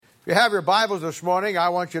If you have your Bibles this morning, I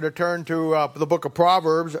want you to turn to the book of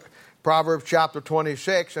Proverbs, Proverbs chapter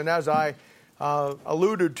 26. And as I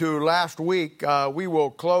alluded to last week, we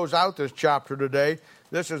will close out this chapter today.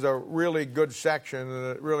 This is a really good section,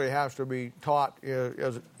 and it really has to be taught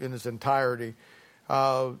in its entirety.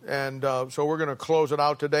 So we're going to close it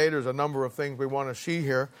out today. There's a number of things we want to see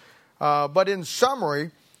here. But in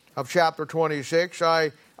summary of chapter 26,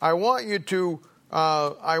 I want you to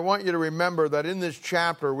remember that in this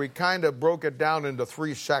chapter we kind of broke it down into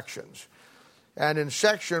three sections. And in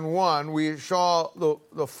section 1, we saw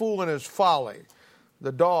the fool in his folly,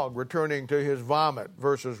 the dog returning to his vomit,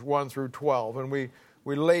 verses 1 through 12. And we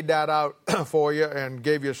laid that out for you and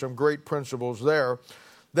gave you some great principles there.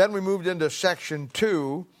 Then we moved into section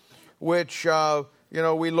 2, which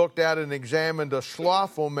we looked at and examined a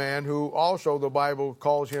slothful man who also the Bible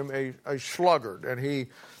calls him a sluggard. And he,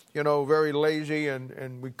 very lazy,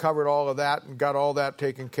 and we covered all of that and got all that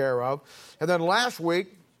taken care of. And then last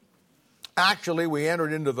week, actually, we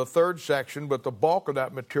entered into the third section, but the bulk of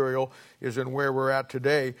that material is in where we're at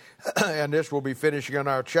today. And this will be finishing in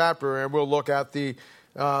our chapter, and we'll look at the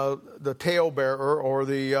talebearer or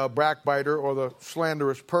the backbiter or the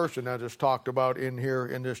slanderous person that is talked about in here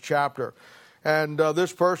in this chapter. And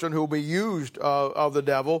this person who will be used of the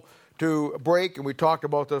devil to break, and we talked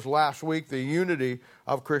about this last week, the unity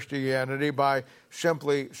of Christianity by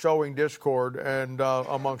simply sowing discord and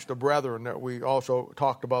amongst the brethren. That we also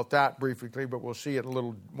talked about that briefly, but we'll see it in a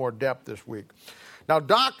little more depth this week. Now,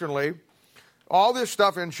 doctrinally, all this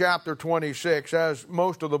stuff in chapter 26, as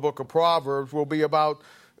most of the book of Proverbs, will be about,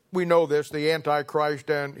 we know this, the Antichrist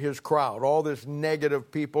and his crowd. All this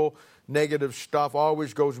negative people, negative stuff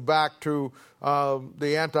always goes back to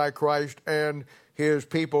the Antichrist and his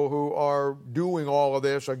people who are doing all of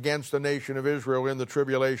this against the nation of Israel in the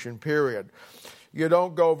tribulation period. You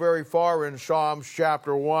don't go very far in Psalms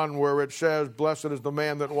chapter 1 where it says, "Blessed is the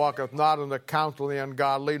man that walketh not in the counsel of the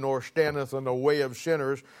ungodly, nor standeth in the way of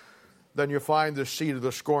sinners." Then you find the seed of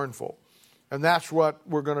the scornful. And that's what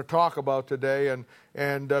we're going to talk about today.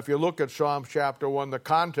 And if you look at Psalms chapter 1, the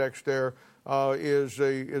context there is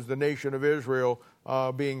the nation of Israel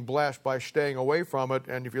being blessed by staying away from it.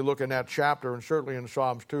 And if you look in that chapter, and certainly in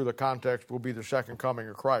Psalms 2, the context will be the second coming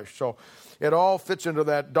of Christ. So it all fits into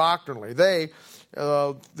that doctrinally. They,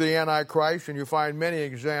 the Antichrist, and you find many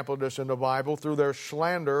examples of this in the Bible, through their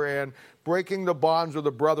slander and breaking the bonds of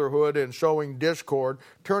the brotherhood and sowing discord,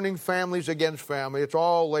 turning families against family. It's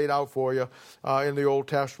all laid out for you in the Old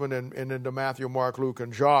Testament and into Matthew, Mark, Luke,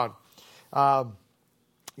 and John.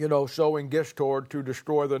 Sowing discord to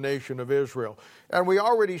destroy the nation of Israel. And we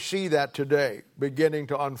already see that today beginning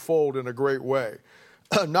to unfold in a great way.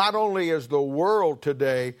 Not only is the world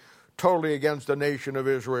today totally against the nation of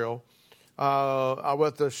Israel,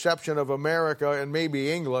 with the exception of America and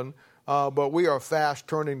maybe England, but we are fast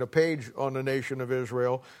turning the page on the nation of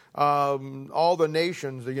Israel. All the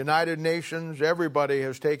nations, the United Nations, everybody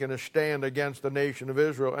has taken a stand against the nation of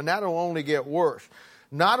Israel. And that will only get worse.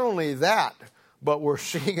 Not only that, but we're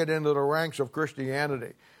seeing it into the ranks of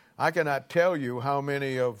Christianity. I cannot tell you how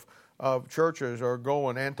many of churches are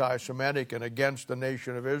going anti-Semitic and against the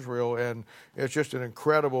nation of Israel, and it's just an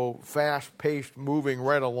incredible, fast-paced, moving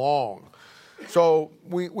right along. So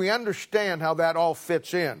we understand how that all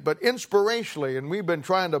fits in. But inspirationally, and we've been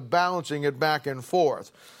trying to balancing it back and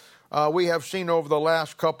forth, we have seen over the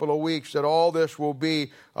last couple of weeks that all this will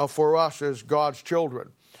be for us as God's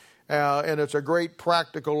children. And it's a great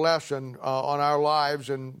practical lesson on our lives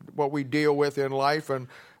and what we deal with in life, and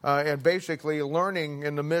basically learning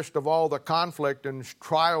in the midst of all the conflict and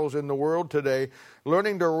trials in the world today,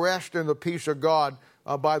 learning to rest in the peace of God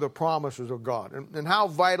by the promises of God, and how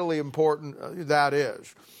vitally important that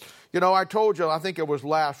is. I told you, I think it was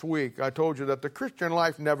last week, I told you that the Christian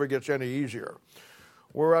life never gets any easier.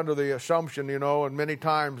 We're under the assumption, and many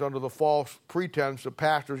times under the false pretense of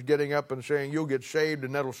pastors getting up and saying, you'll get saved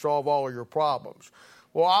and that'll solve all of your problems.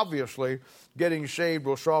 Well, obviously, getting saved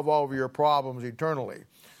will solve all of your problems eternally.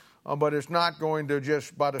 But it's not going to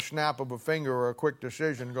just, by the snap of a finger or a quick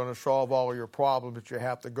decision, going to solve all of your problems that you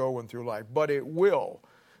have to go in through life. But it will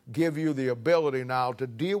give you the ability now to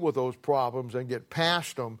deal with those problems and get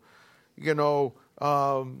past them, where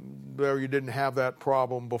you didn't have that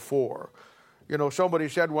problem before. Somebody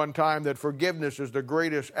said one time that forgiveness is the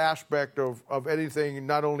greatest aspect of anything,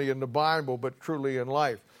 not only in the Bible, but truly in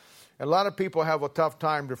life. And a lot of people have a tough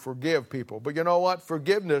time to forgive people. But you know what?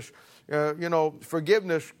 Forgiveness cannot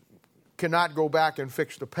go back and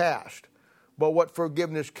fix the past. But what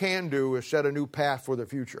forgiveness can do is set a new path for the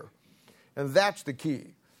future. And that's the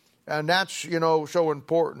key. And that's, so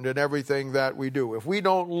important in everything that we do. If we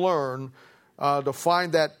don't learn to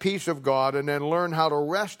find that peace of God and then learn how to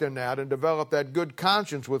rest in that and develop that good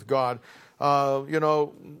conscience with God,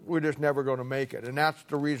 we're just never going to make it. And that's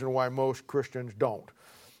the reason why most Christians don't.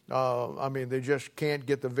 They just can't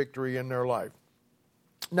get the victory in their life.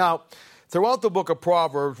 Now, throughout the book of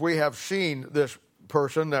Proverbs, we have seen this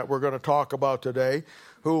person that we're going to talk about today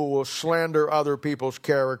who will slander other people's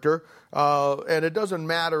character. And it doesn't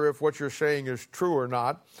matter if what you're saying is true or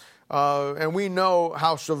not. And we know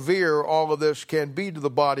how severe all of this can be to the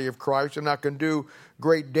body of Christ, and that can do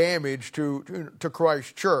great damage to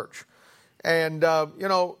Christ's church. And,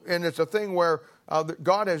 and it's a thing where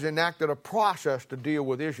God has enacted a process to deal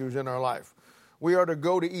with issues in our life. We are to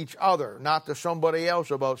go to each other, not to somebody else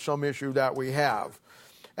about some issue that we have.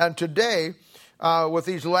 And today, with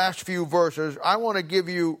these last few verses, I want to give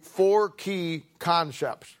you 4 key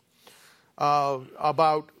concepts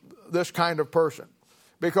about this kind of person.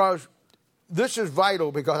 Because this is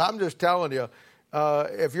vital, because I'm just telling you,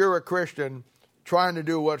 if you're a Christian trying to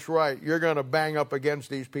do what's right, you're going to bang up against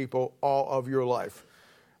these people all of your life.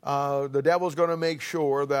 The devil's going to make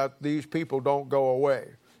sure that these people don't go away.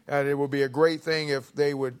 And it would be a great thing if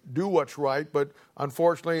they would do what's right, but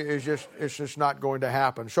unfortunately, it's just not going to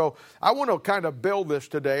happen. So I want to kind of build this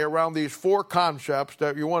today around these 4 concepts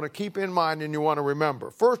that you want to keep in mind and you want to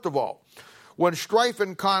remember. First of all, when strife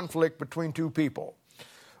and conflict between 2 people,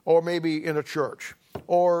 or maybe in a church,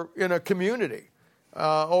 or in a community,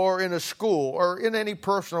 or in a school, or in any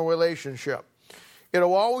personal relationship,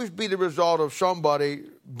 it'll always be the result of somebody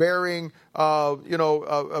bearing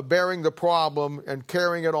the problem and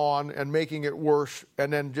carrying it on and making it worse,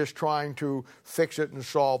 and then just trying to fix it and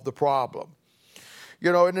solve the problem.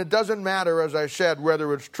 And it doesn't matter, as I said,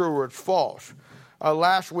 whether it's true or it's false.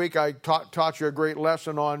 Last week I taught you a great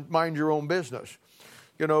lesson on mind your own business.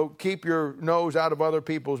 Keep your nose out of other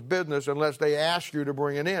people's business unless they ask you to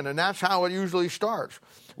bring it in. And that's how it usually starts.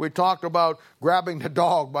 We talked about grabbing the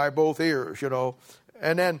dog by both ears,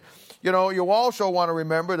 And then, you also want to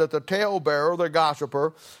remember that the talebearer, the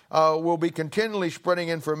gossiper, will be continually spreading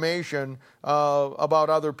information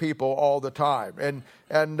about other people all the time. And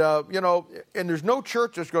there's no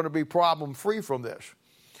church that's going to be problem-free from this.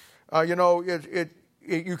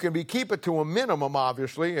 You can keep it to a minimum,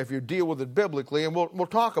 obviously, if you deal with it biblically, and we'll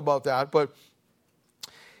talk about that. But,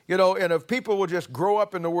 and if people will just grow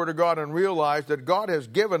up in the Word of God and realize that God has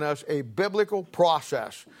given us a biblical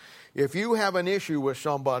process. If you have an issue with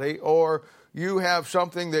somebody, or you have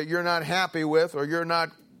something that you're not happy with, or you're not,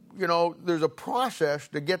 there's a process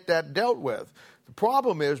to get that dealt with. The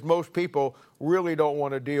problem is most people really don't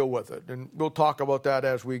want to deal with it. And we'll talk about that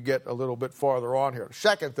as we get a little bit farther on here.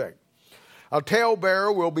 Second thing. A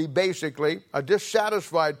talebearer will be basically a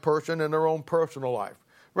dissatisfied person in their own personal life,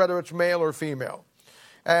 whether it's male or female.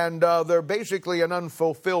 And they're basically an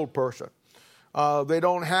unfulfilled person. They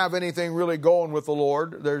don't have anything really going with the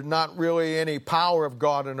Lord. There's not really any power of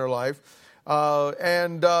God in their life. So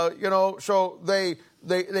they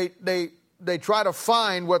try to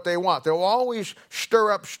find what they want. They'll always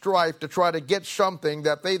stir up strife to try to get something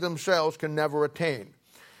that they themselves can never attain.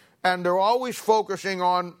 And they're always focusing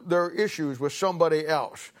on their issues with somebody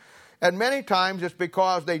else. And many times it's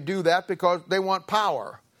because they do that because they want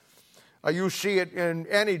power. You see it in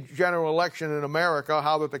any general election in America,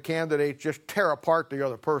 how that the candidates just tear apart the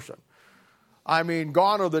other person.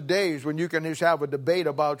 Gone are the days when you can just have a debate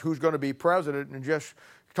about who's going to be president and just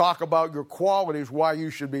talk about your qualities, why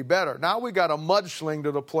you should be better. Now we got a mudsling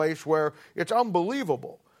to the place where it's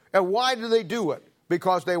unbelievable. And why do they do it?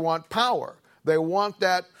 Because they want power. They want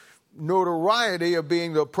that notoriety of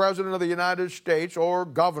being the president of the United States or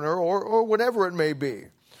governor or whatever it may be.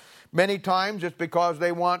 Many times it's because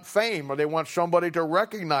they want fame, or they want somebody to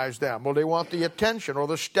recognize them, or they want the attention or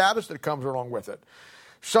the status that comes along with it.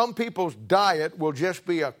 Some people's diet will just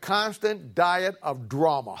be a constant diet of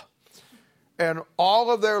drama. And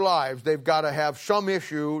all of their lives they've got to have some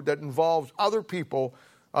issue that involves other people,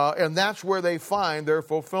 and that's where they find their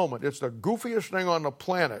fulfillment. It's the goofiest thing on the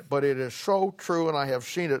planet, but it is so true, and I have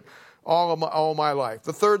seen it all my life.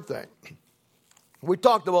 The third thing, we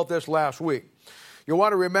talked about this last week. You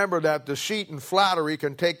want to remember that deceit and flattery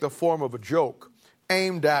can take the form of a joke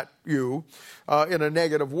aimed at you in a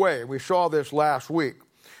negative way. We saw this last week,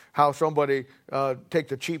 how somebody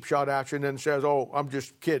takes a cheap shot at you and then says, "Oh, I'm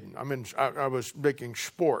just kidding. I was making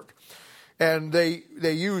sport." And they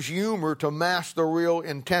use humor to mask the real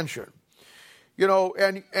intention.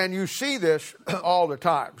 And you see this all the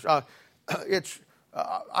time.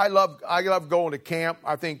 I love going to camp.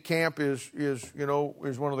 I think camp is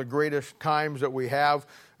one of the greatest times that we have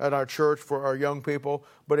at our church for our young people.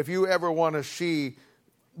 But if you ever want to see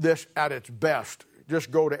this at its best, just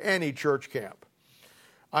go to any church camp.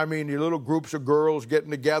 I mean, the little groups of girls getting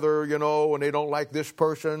together, you know, and they don't like this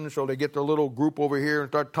person, so they get their little group over here and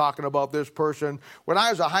start talking about this person. When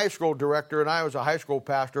I was a high school director and I was a high school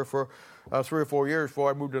pastor for 3 or 4 years before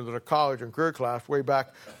I moved into the college and career class way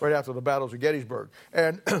back right after the battles of Gettysburg.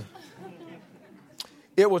 And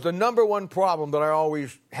it was the number one problem that I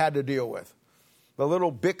always had to deal with. The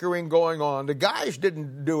little bickering going on. The guys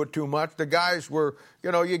didn't do it too much. The guys were,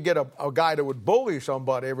 you know, you get a guy that would bully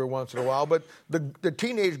somebody every once in a while, but the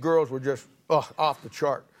teenage girls were just off the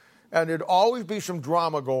chart. And there'd always be some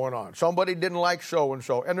drama going on. Somebody didn't like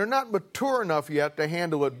so-and-so. And they're not mature enough yet to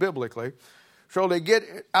handle it biblically. So they get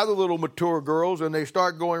other little mature girls and they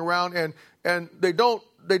start going around and they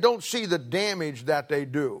don't see the damage that they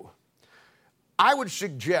do. I would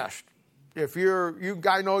suggest, if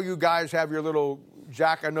I know you guys have your little,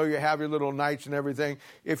 Jack, I know you have your little nights and everything.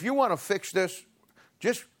 If you want to fix this,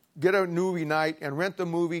 just get a movie night and rent the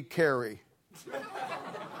movie Carrie.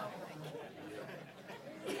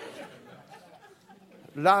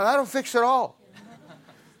 Now, that'll fix it all.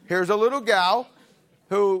 Here's a little gal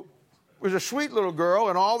who was a sweet little girl,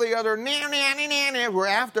 and all the other were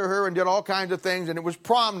after her and did all kinds of things, and it was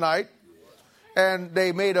prom night, and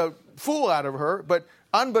they made a fool out of her, but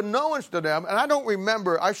unbeknownst to them, and I don't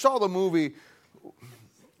remember, I saw the movie,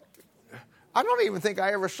 I don't even think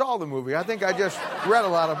I ever saw the movie. I think I just read a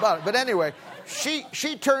lot about it. But anyway, she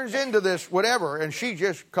turns into this whatever, and she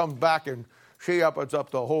just comes back and she opens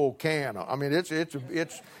up the whole can. I mean, it's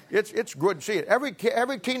good to see it.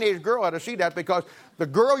 Every teenage girl ought to see that, because the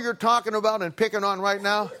girl you're talking about and picking on right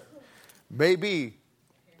now may be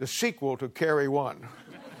the sequel to Carrie 1.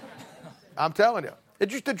 I'm telling you.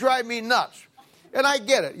 It used to drive me nuts. And I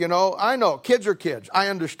get it, you know. I know, kids are kids. I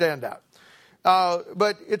understand that.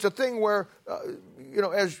 But it's a thing where, you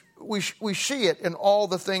know, as we see it in all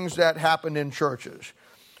the things that happen in churches.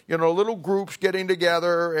 You know, little groups getting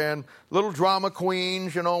together and little drama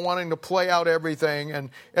queens, you know, wanting to play out everything. And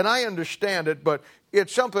I understand it, but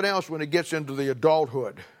it's something else when it gets into the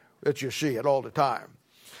adulthood that you see it all the time.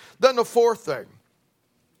 Then the fourth thing.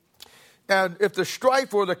 And if the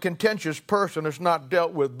strife or the contentious person is not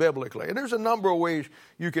dealt with biblically, and there's a number of ways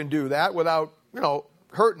you can do that without, you know,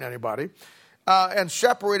 hurting anybody, and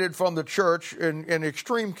separated from the church in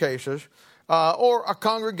extreme cases, or a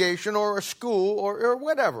congregation or a school or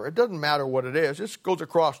whatever. It doesn't matter what it is. This goes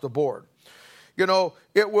across the board. You know,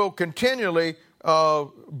 it will continually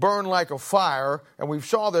burn like a fire, and we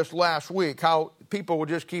saw this last week, how people will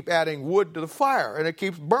just keep adding wood to the fire, and it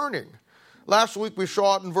keeps burning. Last week we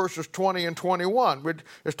saw it in verses 20 and 21.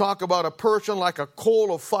 It's talk about a person like a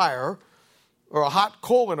coal of fire, or a hot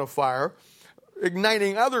coal in a fire,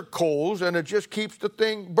 igniting other coals, and it just keeps the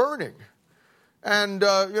thing burning. And,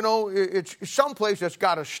 you know, it's someplace that's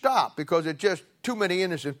got to stop, because it just, too many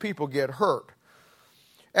innocent people get hurt.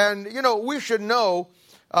 And, you know, we should know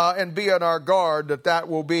and be on our guard that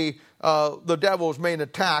will be the devil's main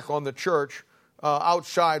attack on the church,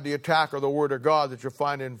 outside the attack of the Word of God that you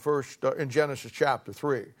find in Genesis chapter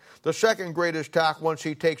 3. The second greatest attack, once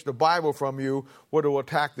he takes the Bible from you, will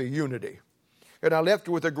attack the unity. And I left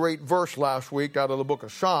you with a great verse last week out of the book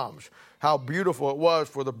of Psalms, how beautiful it was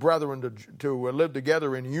for the brethren to live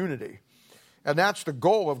together in unity. And that's the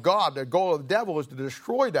goal of God. The goal of the devil is to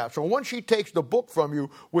destroy that. So once he takes the book from you,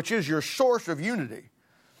 which is your source of unity,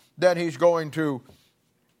 then he's going to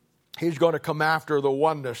come after the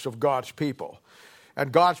oneness of God's people.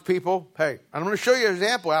 And God's people, hey, I'm going to show you an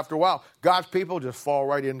example after a while. God's people just fall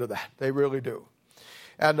right into that. They really do.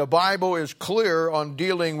 And the Bible is clear on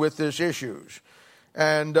dealing with these issues.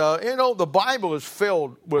 And, you know, the Bible is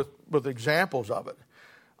filled with examples of it.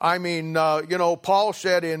 I mean, you know, Paul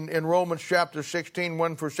said in Romans chapter 16,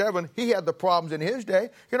 1-7, he had the problems in his day.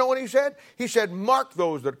 You know what he said? He said, mark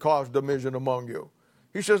those that cause division among you.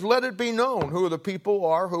 He says, let it be known who the people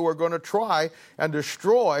are who are going to try and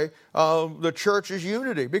destroy the church's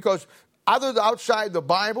unity. Because outside the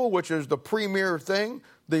Bible, which is the premier thing,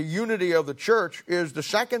 the unity of the church is the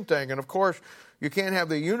second thing. And, of course, you can't have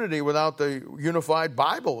the unity without the unified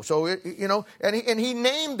Bible. So, you know, and he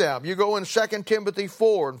named them. You go in 2 Timothy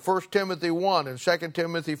 4 and 1 Timothy 1 and 2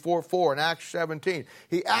 Timothy 4:4 and Acts 17.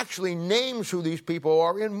 He actually names who these people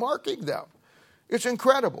are in marking them. It's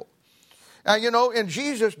incredible. And, you know, and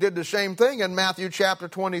Jesus did the same thing in Matthew chapter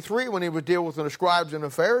 23 when he was dealing with the scribes and the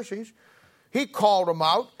Pharisees. He called them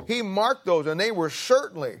out. He marked those, and they were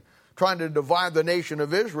certainly trying to divide the nation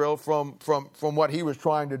of Israel from what he was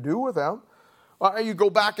trying to do with them. You go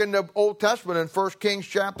back in the Old Testament in 1 Kings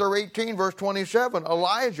chapter 18, verse 27.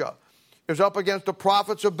 Elijah is up against the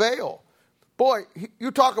prophets of Baal. Boy, you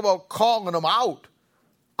talk about calling them out.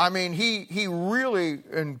 I mean, he really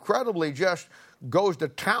incredibly just goes to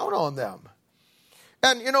town on them.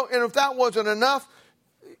 And, and if that wasn't enough,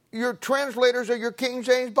 your translators of your King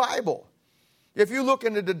James Bible, if you look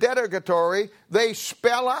into the dedicatory, they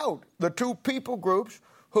spell out the two people groups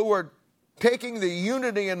who are taking the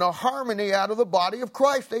unity and the harmony out of the body of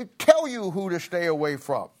Christ. They tell you who to stay away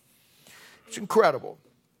from. It's incredible.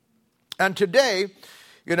 And today,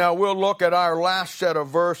 we'll look at our last set of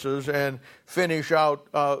verses and finish out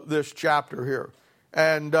this chapter here.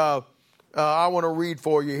 And I want to read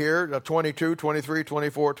for you here 22, 23,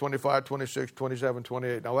 24, 25, 26, 27,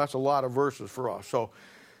 28. Now, that's a lot of verses for us. So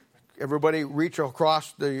everybody reach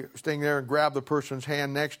across the thing there and grab the person's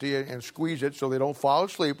hand next to you and squeeze it so they don't fall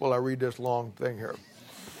asleep while I read this long thing here.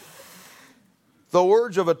 The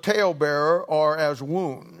words of a talebearer are as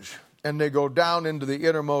wounds, and they go down into the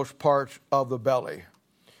innermost parts of the belly.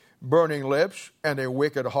 Burning lips and a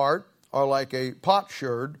wicked heart are like a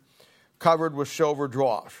potsherd covered with silver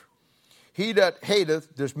dross. He that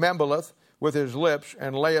hateth dissembleth with his lips,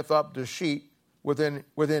 and layeth up deceit within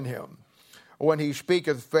him. When he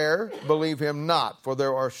speaketh fair, believe him not, for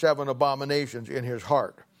there are 7 abominations in his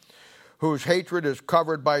heart. Whose hatred is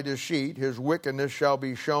covered by deceit, his wickedness shall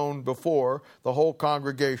be shown before the whole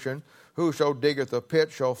congregation. Whoso diggeth a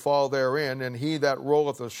pit shall fall therein, and he that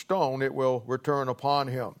rolleth a stone, it will return upon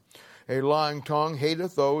him. A lying tongue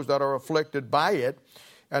hateth those that are afflicted by it,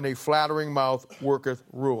 and a flattering mouth worketh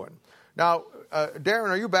ruin. Now, Darren,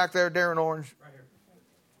 are you back there, Darren Orange? Right here.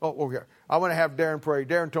 Oh, okay. I want to have Darren pray.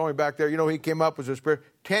 Darren told me back there, he came up with his spirit.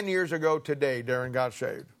 10 years ago today, Darren got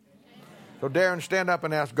saved. So, Darren, stand up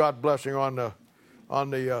and ask God's blessing on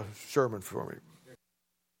the sermon for me.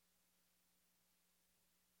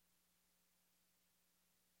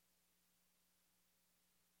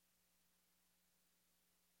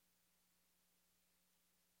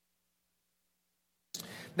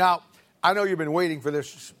 Now, I know you've been waiting for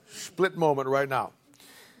this split moment right now.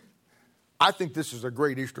 I think this is a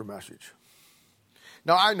great Easter message.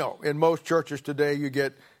 Now, I know in most churches today you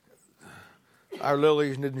get, our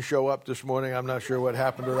lilies didn't show up this morning. I'm not sure what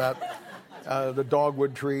happened to that. The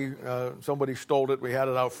dogwood tree, somebody stole it. We had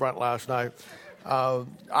it out front last night.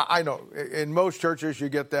 I know in most churches you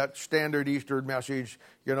get that standard Easter message,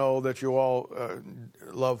 that you all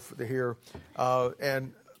love to hear.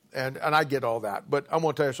 And I get all that. But I'm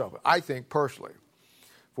going to tell you something. I think personally,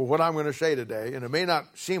 for what I'm going to say today, and it may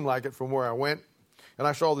not seem like it from where I went, and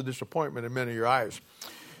I saw the disappointment in many of your eyes.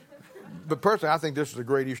 But personally, I think this is a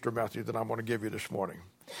great Easter message that I'm going to give you this morning.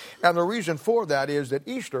 And the reason for that is that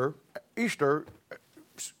Easter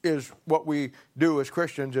is what we do as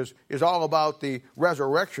Christians, is all about the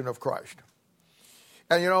resurrection of Christ.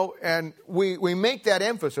 And, and we make that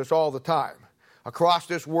emphasis all the time. Across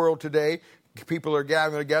this world today, people are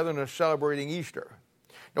gathering together and are celebrating Easter.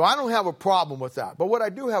 Now, I don't have a problem with that. But what I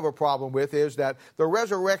do have a problem with is that the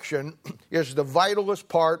resurrection is the vitalest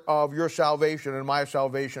part of your salvation and my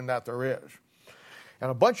salvation that there is. And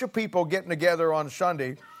a bunch of people getting together on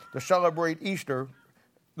Sunday to celebrate Easter,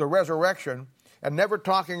 the resurrection, and never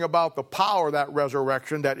talking about the power of that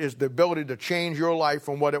resurrection, that is the ability to change your life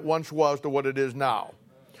from what it once was to what it is now.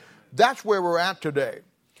 That's where we're at today.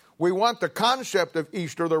 We want the concept of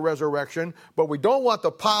Easter, the resurrection, but we don't want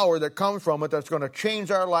the power that comes from it that's going to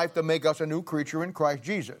change our life to make us a new creature in Christ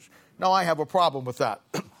Jesus. Now, I have a problem with that.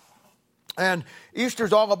 And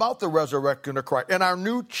Easter's all about the resurrection of Christ and our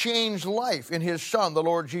new changed life in His Son, the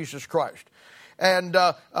Lord Jesus Christ. And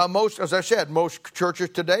as I said, most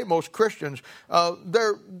churches today, most Christians,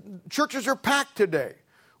 their churches are packed today.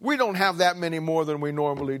 We don't have that many more than we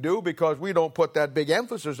normally do because we don't put that big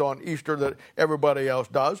emphasis on Easter that everybody else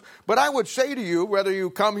does. But I would say to you, whether you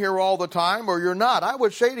come here all the time or you're not, I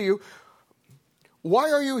would say to you, why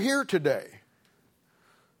are you here today?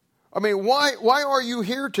 I mean, why are you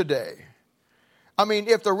here today? I mean,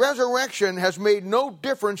 if the resurrection has made no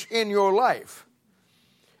difference in your life,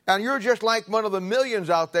 and you're just like one of the millions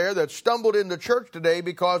out there that stumbled into church today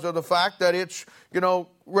because of the fact that it's,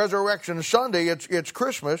 Resurrection Sunday, it's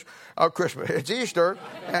Christmas, it's Easter,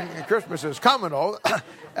 and Christmas is coming.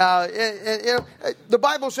 The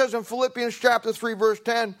Bible says in Philippians chapter 3, verse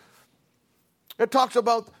 10, it talks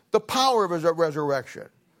about the power of His resurrection.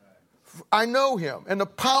 I know Him and the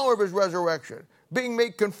power of His resurrection, being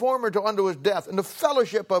made conformed unto His death and the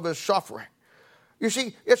fellowship of His suffering. You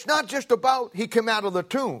see, it's not just about He came out of the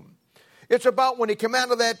tomb. It's about when He came out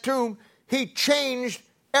of that tomb, He changed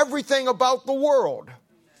everything about the world.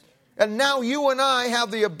 And now you and I have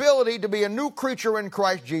the ability to be a new creature in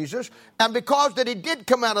Christ Jesus. And because that He did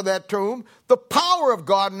come out of that tomb, the power of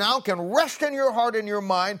God now can rest in your heart and your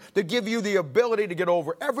mind to give you the ability to get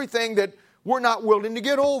over everything that we're not willing to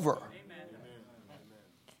get over.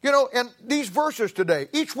 You know, and these verses today,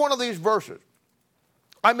 each one of these verses,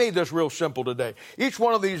 I made this real simple today. Each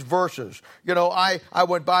one of these verses, you know, I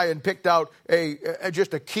went by and picked out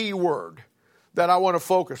just a key word that I want to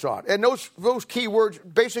focus on. And those key words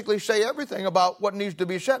basically say everything about what needs to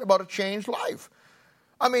be said about a changed life.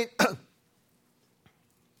 I mean,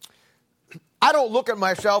 I don't look at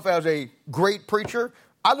myself as a great preacher.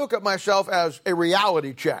 I look at myself as a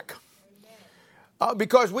reality check.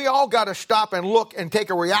 Because we all got to stop and look and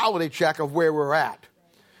take a reality check of where we're at.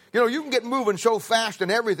 You know, you can get moving so fast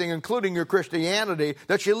in everything, including your Christianity,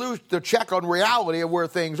 that you lose the check on reality of where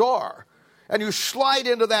things are. And you slide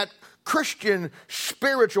into that Christian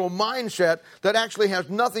spiritual mindset that actually has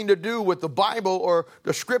nothing to do with the Bible or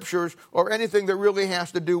the Scriptures or anything that really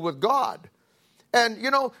has to do with God. And,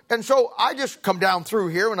 you know, and so I just come down through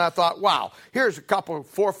here and I thought, wow, here's a couple,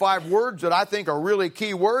 4 or 5 words that I think are really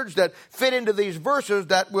key words that fit into these verses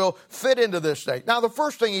that will fit into this thing. Now, the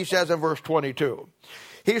first thing he says in verse 22,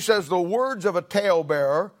 he says, the words of a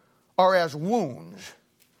talebearer are as wounds,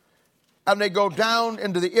 and they go down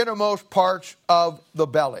into the innermost parts of the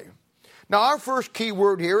belly. Now, our first key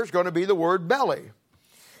word here is going to be the word belly.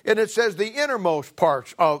 And it says the innermost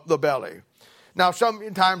parts of the belly. Now,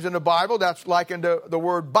 sometimes in the Bible, that's likened to the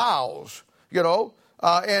word bowels, you know.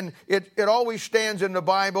 And it always stands in the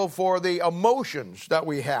Bible for the emotions that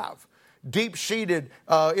we have, deep-seated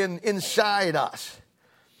inside us.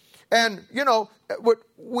 And, you know,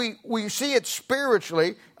 we see it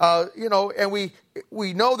spiritually, you know, and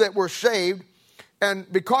we know that we're saved. And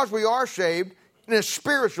because we are saved, in a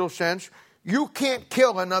spiritual sense, you can't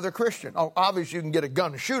kill another Christian. Oh, obviously, you can get a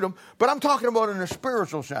gun and shoot them, but I'm talking about in a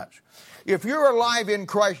spiritual sense. If you're alive in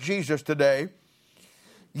Christ Jesus today,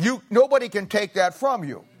 nobody can take that from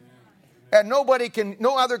you. And no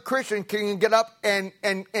other Christian can get up and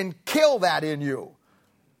kill that in you.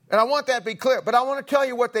 And I want that to be clear. But I want to tell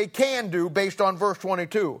you what they can do based on verse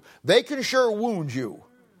 22. They can sure wound you.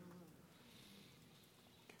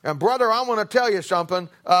 And brother, I want to tell you something.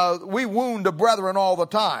 We wound the brethren all the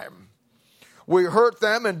time. We hurt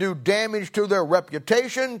them and do damage to their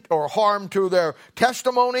reputation or harm to their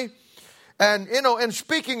testimony. And, you know, and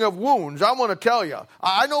speaking of wounds, I want to tell you,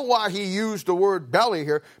 I know why he used the word belly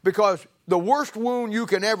here, because the worst wound you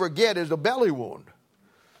can ever get is a belly wound.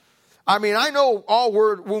 I mean, I know all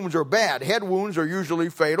wounds are bad. Head wounds are usually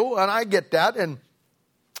fatal, and I get that.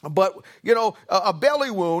 But, you know, a belly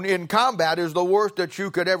wound in combat is the worst that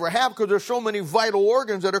you could ever have because there's so many vital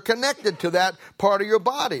organs that are connected to that part of your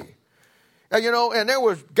body. And, you know, and there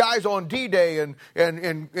was guys on D-Day and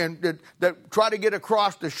that tried to get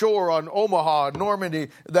across the shore on Omaha, Normandy,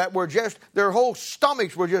 that were just, their whole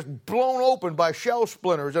stomachs were just blown open by shell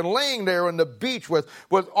splinters and laying there on the beach with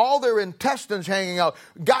all their intestines hanging out.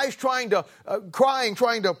 Guys trying to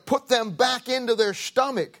put them back into their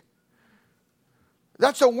stomach.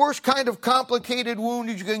 That's the worst kind of complicated wound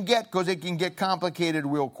you can get because it can get complicated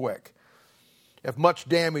real quick if much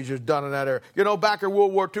damage is done in that area. You know, back in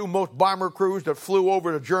World War II, most bomber crews that flew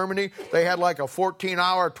over to Germany, they had like a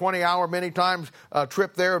 14-hour, 20-hour, many times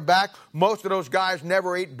trip there and back. Most of those guys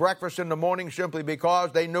never ate breakfast in the morning simply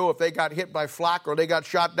because they knew if they got hit by flak or they got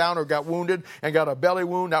shot down or got wounded and got a belly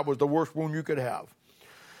wound, that was the worst wound you could have.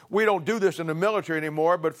 We don't do this in the military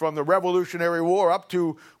anymore, but from the Revolutionary War up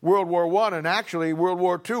to World War I, and actually World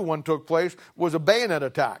War II, one took place, was a bayonet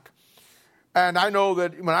attack. And I know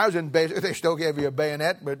that when I was in basic, they still gave you a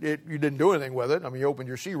bayonet, but you didn't do anything with it. I mean, you opened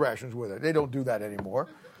your C rations with it. They don't do that anymore.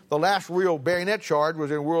 The last real bayonet charge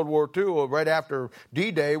was in World War II, right after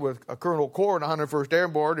D-Day, with Colonel Corr in the 101st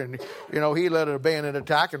Airborne, and, you know, he led a bayonet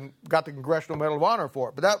attack and got the Congressional Medal of Honor for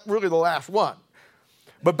it. But that's really the last one.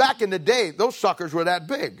 But back in the day, those suckers were that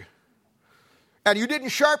big. And you didn't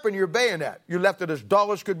sharpen your bayonet. You left it as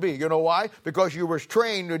dull as could be. You know why? Because you were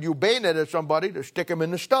trained when you bayoneted somebody to stick them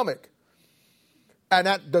in the stomach. And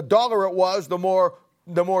the duller it was, the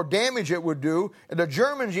more damage it would do. And the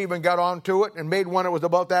Germans even got onto it and made one that was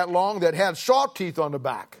about that long that had saw teeth on the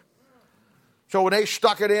back. So when they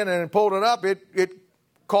stuck it in and pulled it up, it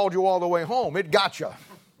called you all the way home. It got you.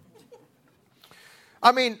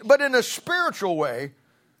 I mean, but in a spiritual way,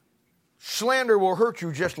 slander will hurt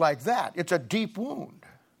you just like that. It's a deep wound.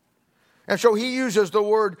 And so he uses the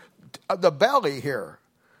word, the belly here.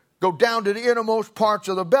 Go down to the innermost parts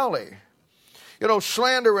of the belly. You know,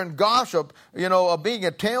 slander and gossip, you know, being a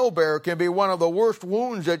talebearer can be one of the worst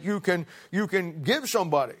wounds that you can give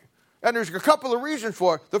somebody. And there's a couple of reasons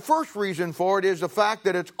for it. The first reason for it is the fact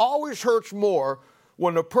that it always hurts more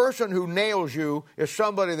when the person who nails you is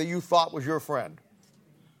somebody that you thought was your friend.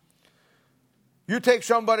 You take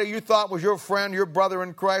somebody you thought was your friend, your brother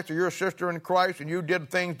in Christ, or your sister in Christ, and you did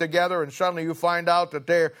things together, and suddenly you find out that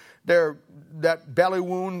that belly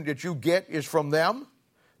wound that you get is from them.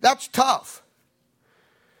 That's tough.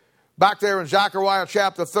 Back there in Zechariah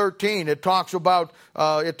chapter 13, it talks about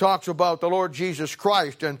the Lord Jesus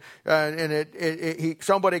Christ, and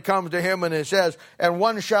somebody comes to him and it says, and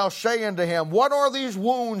one shall say unto him, what are these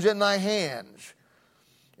wounds in thy hands?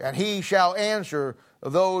 And he shall answer,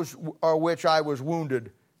 those are which I was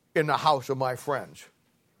wounded in the house of my friends.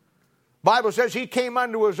 Bible says he came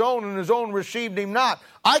unto his own, and his own received him not.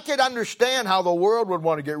 I could understand how the world would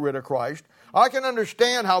want to get rid of Christ. I can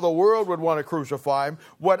understand how the world would want to crucify him.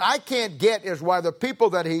 What I can't get is why the people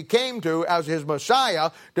that he came to as his Messiah,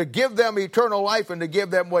 to give them eternal life and to give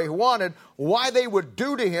them what he wanted, why they would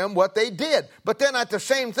do to him what they did. But then at the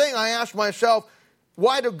same thing, I ask myself,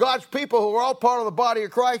 why do God's people, who are all part of the body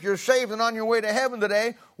of Christ, you're saved and on your way to heaven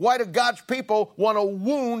today, why do God's people want to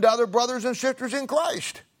wound other brothers and sisters in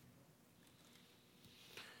Christ?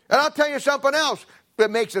 And I'll tell you something else that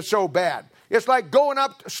makes it so bad. It's like going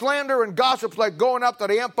up, slander and gossip's like going up to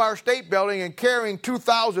the Empire State Building and carrying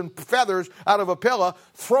 2,000 feathers out of a pillow,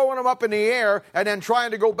 throwing them up in the air, and then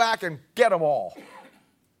trying to go back and get them all.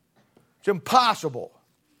 It's impossible.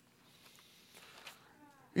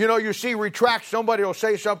 You know, you see somebody will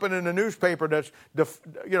say something in the newspaper that's,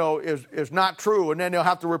 is not true, and then they'll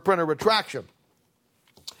have to reprint a retraction.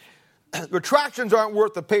 Retractions aren't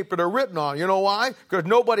worth the paper they're written on. You know why?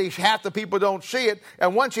 Because half the people don't see it,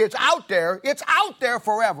 and once it's out there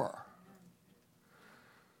forever.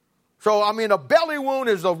 So, I mean, a belly wound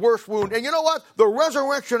is the worst wound. And you know what? The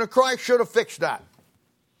resurrection of Christ should have fixed that.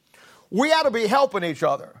 We ought to be helping each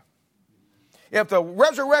other. If the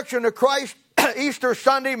resurrection of Christ, Easter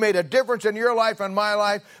Sunday, made a difference in your life and my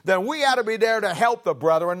life, then we ought to be there to help the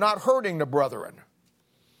brethren, not hurting the brethren.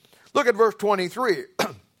 Look at verse 23.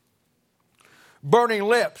 Burning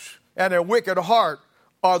lips and a wicked heart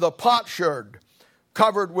are the potsherd,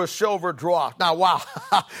 covered with silver dross. Now, wow,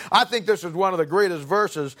 I think this is one of the greatest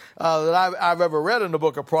verses that I've ever read in the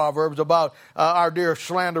book of Proverbs about our dear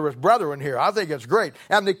slanderous brethren here. I think it's great.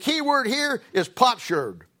 And the key word here is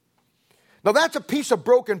potsherd. Now, that's a piece of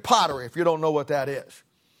broken pottery, if you don't know what that is.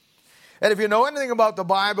 And if you know anything about the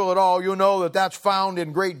Bible at all, you know that that's found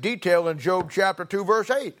in great detail in Job chapter 2, verse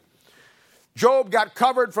 8. Job got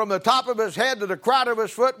covered from the top of his head to the crown of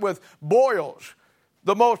his foot with boils,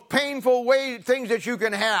 the most painful things that you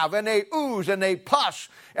can have, and they ooze and they pus,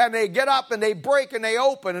 and they get up and they break and they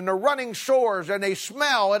open, and they're running sores and they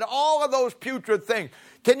smell, and all of those putrid things.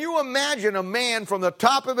 Can you imagine a man from the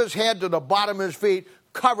top of his head to the bottom of his feet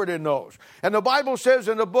covered in those? And the Bible says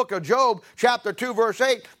in the book of Job, chapter 2, verse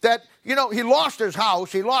 8, that, he lost his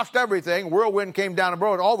house, he lost everything, whirlwind came down and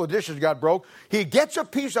broke, all the dishes got broke. He gets a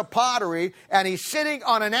piece of pottery, and he's sitting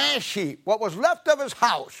on an ash heap, what was left of his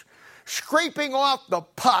house, scraping off the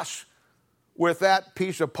pus with that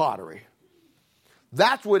piece of pottery.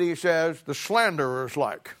 That's what he says the slanderer is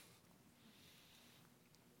like.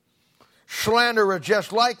 Slander is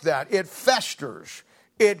just like that. It festers.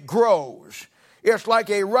 It grows. It's like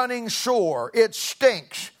a running sore. It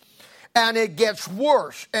stinks. And it gets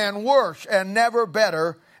worse and worse and never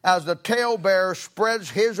better as the talebearer spreads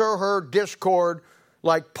his or her discord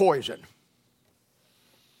like poison.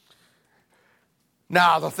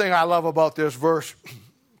 Now, the thing I love about this verse,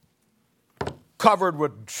 covered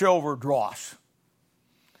with silver dross.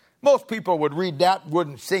 Most people would read that,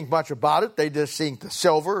 wouldn't think much about it. They just think the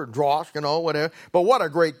silver, dross, whatever. But what a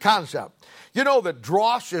great concept. You know that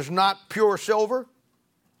dross is not pure silver?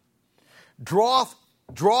 Dross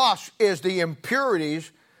is the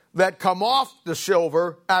impurities that come off the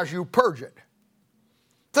silver as you purge it.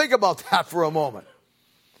 Think about that for a moment.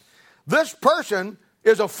 This person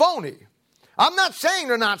is a phony. I'm not saying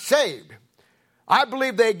they're not saved. I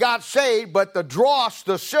believe they got saved, but the dross,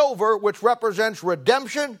 the silver, which represents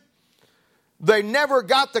redemption, they never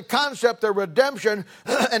got the concept of redemption,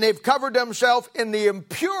 and they've covered themselves in the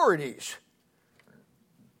impurities.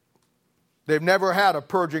 They've never had a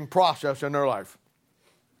purging process in their life.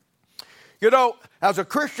 As a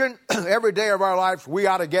Christian, every day of our lives, we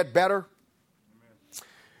ought to get better.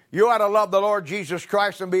 You ought to love the Lord Jesus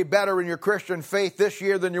Christ and be better in your Christian faith this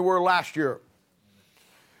year than you were last year.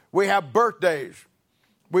 We have birthdays.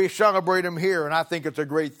 We celebrate them here, and I think it's a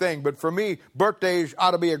great thing. But for me, birthdays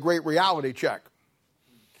ought to be a great reality check.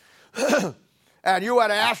 And you ought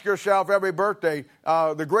to ask yourself every birthday,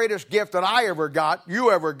 the greatest gift that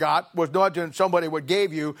you ever got, was not just somebody what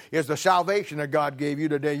gave you, is the salvation that God gave you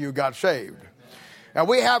the day you got saved. And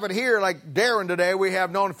we have it here, like Darren today, we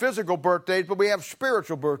have known physical birthdays, but we have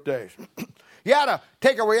spiritual birthdays. You ought to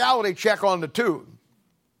take a reality check on the two.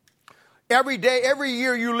 Every day, every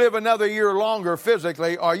year you live another year longer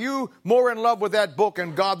physically, are you more in love with that book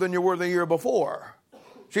and God than you were the year before?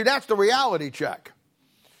 See, that's the reality check.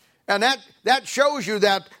 And that shows you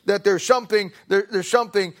that there's something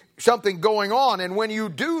going on. And when you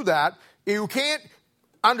do that, you can't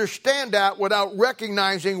understand that without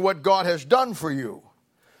recognizing what God has done for you.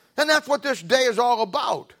 And that's what this day is all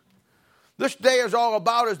about. This day is all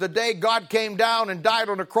about is the day God came down and died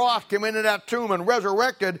on the cross, came into that tomb and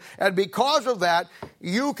resurrected. And because of that,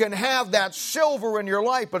 you can have that silver in your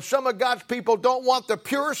life. But some of God's people don't want the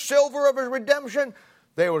pure silver of his redemption.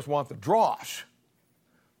 They always want the dross.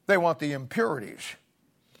 They want the impurities.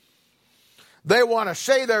 They want to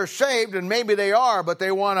say they're saved, and maybe they are, but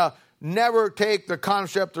they want to never take the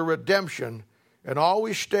concept of redemption and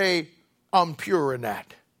always stay impure in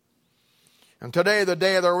that. And today, the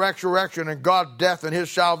day of the resurrection and God's death and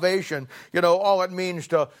his salvation, all it means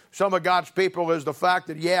to some of God's people is the fact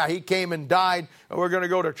that, yeah, he came and died, and we're going to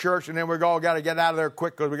go to church, and then we're all got to get out of there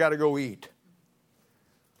quick because we got to go eat.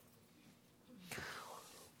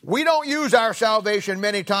 We don't use our salvation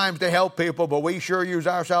many times to help people, but we sure use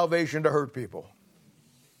our salvation to hurt people.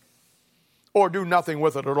 Or do nothing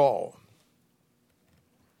with it at all.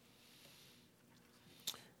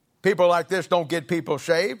 People like this don't get people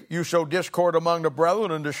saved. You sow discord among the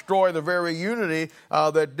brethren and destroy the very unity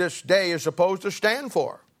that this day is supposed to stand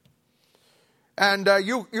for. And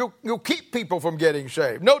you keep people from getting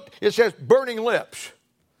saved. Note, it says burning lips.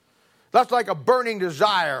 That's like a burning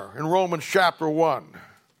desire in Romans chapter 1.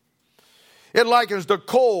 It likens the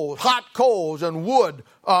coals, hot coals and wood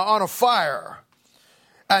on a fire.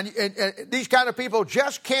 And these kind of people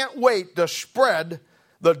just can't wait to spread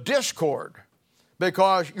the discord.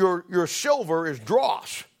 Because your silver is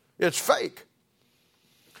dross. It's fake.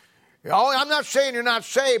 I'm not saying you're not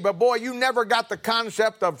saved, but boy, you never got the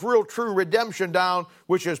concept of real true redemption down,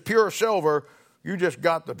 which is pure silver. You just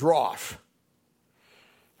got the dross.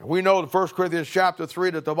 We know in 1 Corinthians chapter 3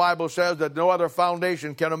 that the Bible says that no other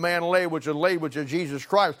foundation can a man lay, which is Jesus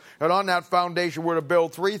Christ. And on that foundation we're to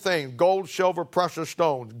build three things: gold, silver, precious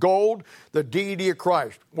stones. Gold, the deity of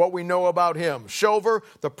Christ, what we know about him. Silver,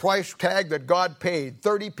 the price tag that God paid.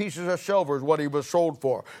 30 pieces of silver is what he was sold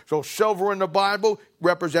for. So silver in the Bible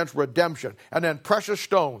represents redemption. And then precious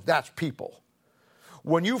stones, that's people.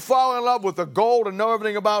 When you fall in love with the gold and know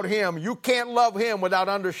everything about him, you can't love him without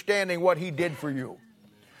understanding what he did for you.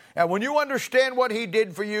 And when you understand what he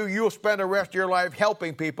did for you, you'll spend the rest of your life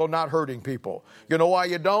helping people, not hurting people. You know why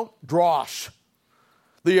you don't? Dross.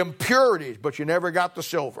 The impurities, but you never got the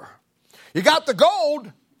silver. You got the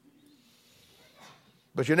gold,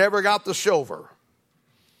 but you never got the silver.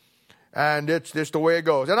 And it's just the way it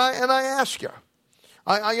goes. And I ask you,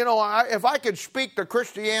 if I could speak to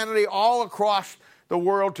Christianity all across the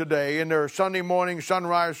world today in their Sunday morning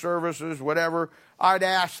sunrise services, whatever, I'd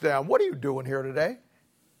ask them, what are you doing here today?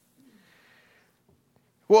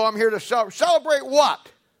 Well, I'm here to celebrate what?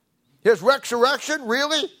 His resurrection,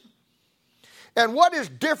 really? And what is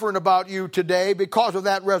different about you today because of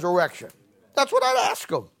that resurrection? That's what I'd ask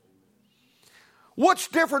them. What's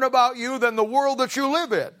different about you than the world that you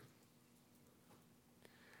live in?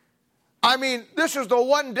 I mean, this is the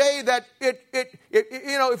one day that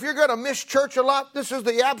if you're going to miss church a lot, this is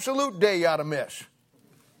the absolute day you ought to miss.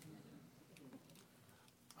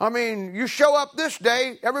 I mean, you show up this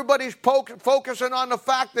day, everybody's focusing on the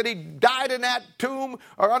fact that he died in that tomb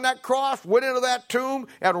or on that cross, went into that tomb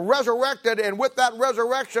and resurrected, and with that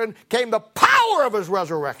resurrection came the power of his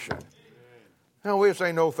resurrection. And we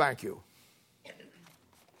say, no, thank you.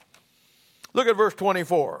 Look at verse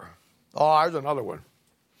 24. Oh, there's another one.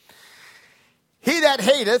 He that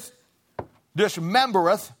hateth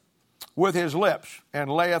dismembereth with his lips, and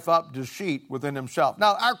layeth up deceit within himself.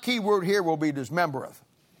 Now, our key word here will be dismembereth.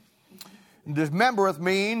 Dismembereth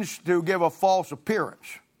means to give a false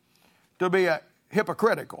appearance, to be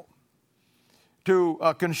hypocritical,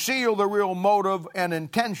 to conceal the real motive and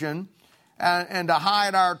intention, and to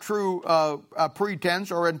hide our true pretense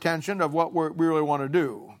or intention of what we really want to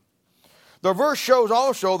do. The verse shows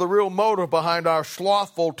also the real motive behind our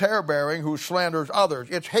slothful tale-bearing who slanders others.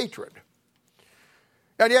 It's hatred.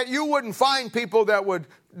 And yet you wouldn't find people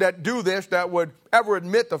that do this, that would ever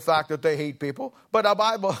admit the fact that they hate people. But the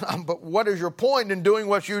Bible, but what is your point in doing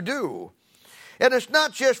what you do? And it's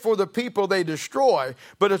not just for the people they destroy,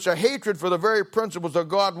 but it's a hatred for the very principles of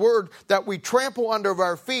God's word that we trample under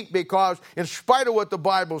our feet because in spite of what the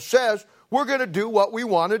Bible says, we're going to do what we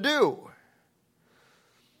want to do.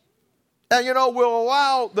 And we'll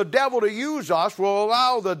allow the devil to use us, we'll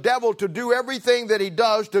allow the devil to do everything that he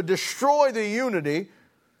does to destroy the unity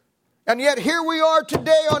And yet here we are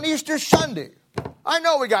today on Easter Sunday. I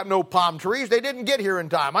know we got no palm trees. They didn't get here in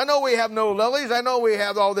time. I know we have no lilies. I know we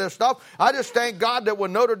have all this stuff. I just thank God that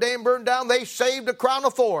when Notre Dame burned down, they saved a crown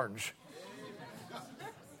of thorns.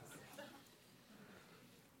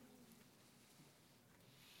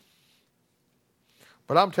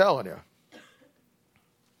 But I'm telling you,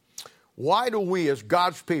 why do we as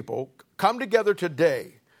God's people come together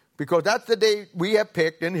today? Because that's the day we have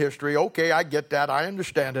picked in history. Okay, I get that. I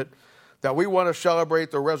understand it. That we want to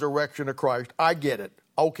celebrate the resurrection of Christ. I get it.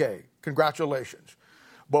 Okay, congratulations.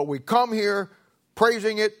 But we come here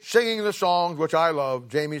praising it, singing the songs, which I love.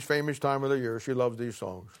 Jamie's famous time of the year. She loves these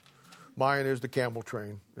songs. Mine is the Camel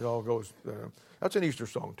Train. It all goes, that's an Easter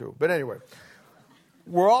song too. But anyway,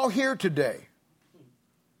 we're all here today.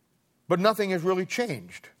 But nothing has really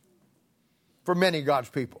changed for many God's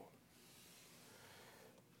people.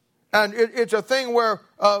 And it's a thing where,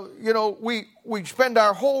 we spend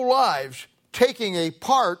our whole lives taking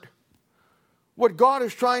apart what God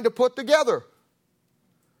is trying to put together.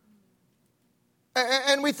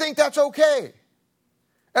 And we think that's okay.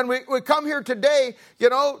 And we come here today,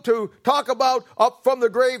 to talk about up from the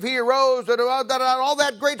grave he arose, and all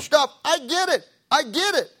that great stuff. I get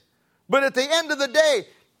it. But at the end of the day,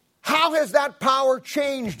 how has that power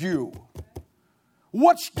changed you?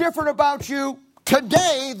 What's different about you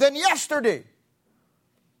today than yesterday?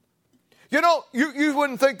 You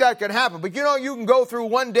wouldn't think that could happen, but you can go through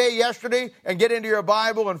one day yesterday and get into your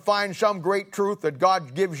Bible and find some great truth that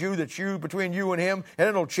God gives you that's between you and Him, and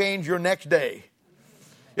it'll change your next day.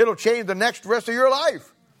 It'll change the next rest of your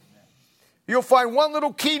life. You'll find one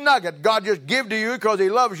little key nugget God just give to you because He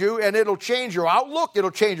loves you, and it'll change your outlook,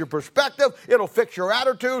 it'll change your perspective, it'll fix your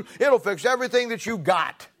attitude, it'll fix everything that you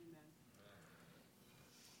got.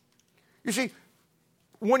 You see,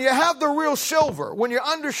 when you have the real silver, when you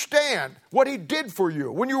understand what He did for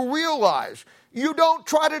you, when you realize, you don't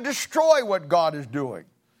try to destroy what God is doing.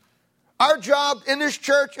 Our job in this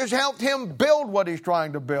church is help Him build what He's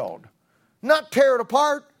trying to build, not tear it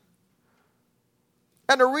apart.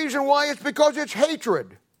 And the reason why is because it's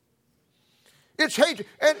hatred. It's hatred.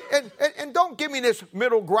 And don't give me this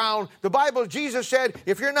middle ground. The Bible, Jesus said,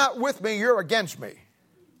 if you're not with me, you're against me.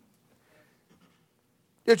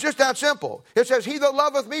 It's just that simple. It says, he that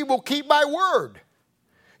loveth me will keep my word.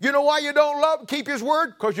 You know why you don't keep His word?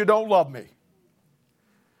 Because you don't love me.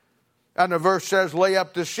 And the verse says, lay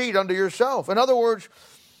up deceit unto yourself. In other words,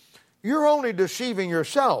 you're only deceiving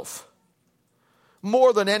yourself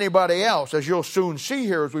more than anybody else, as you'll soon see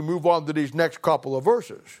here as we move on to these next couple of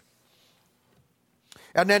verses.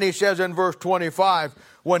 And then he says in verse 25,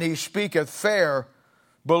 when he speaketh fair,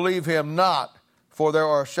 believe him not, for there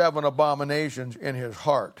are 7 abominations in his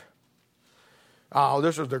heart. Oh,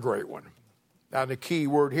 this is the great one. Now the key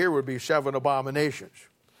word here would be 7 abominations.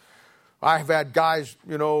 I've had guys,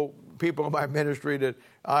 people in my ministry that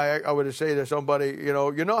I would say to somebody, you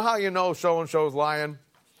know how you know so-and-so's lying? And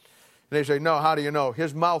they say, no, how do you know?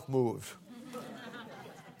 His mouth moves.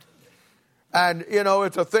 And,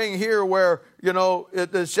 it's a thing here where,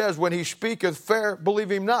 it says, when he speaketh fair,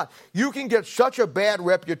 believe him not. You can get such a bad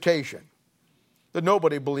reputation that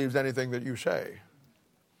nobody believes anything that you say.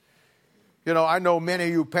 I know many of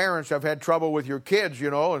you parents have had trouble with your kids,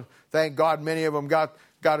 and thank God many of them got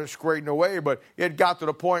it straightened away, but it got to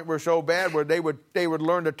the point where so bad where they would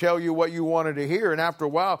learn to tell you what you wanted to hear, and after a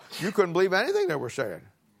while, you couldn't believe anything they were saying.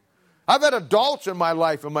 I've had adults in my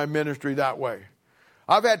life, in my ministry that way.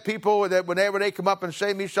 I've had people that whenever they come up and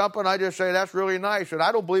say me something, I just say, that's really nice. And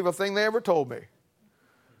I don't believe a thing they ever told me.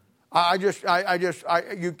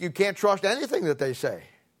 You can't trust anything that they say.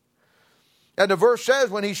 And the verse says,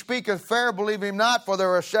 when he speaketh fair, believe him not, for there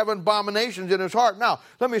are 7 abominations in his heart. Now,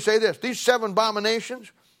 let me say this. These 7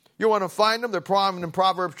 abominations, you want to find them? They're found in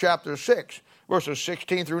Proverbs chapter 6, verses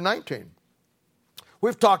 16 through 19.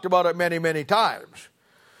 We've talked about it many, many times.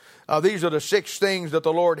 These are the 6 things that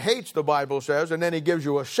the Lord hates, the Bible says, and then He gives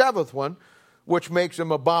you a 7th one, which makes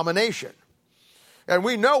them abomination. And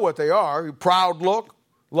we know what they are. Proud look,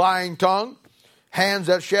 lying tongue, hands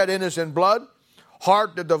that shed innocent blood,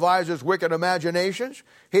 heart that devises wicked imaginations,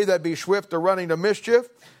 he that be swift to running to mischief,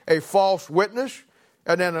 a false witness,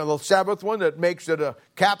 and then the 7th one that makes it a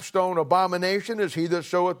capstone abomination is he that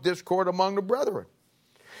soweth discord among the brethren.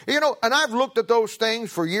 And I've looked at those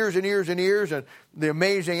things for years and years and years, and the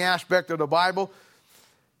amazing aspect of the Bible.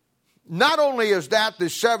 Not only is that the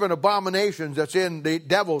 7 abominations that's in the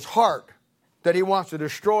devil's heart that he wants to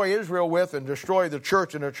destroy Israel with and destroy the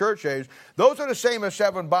church in the church age, those are the same as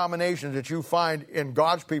 7 abominations that you find in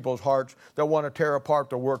God's people's hearts that want to tear apart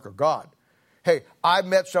the work of God. Hey, I've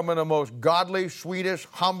met some of the most godly, sweetest,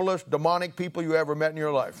 humblest, demonic people you ever met in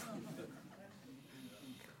your life.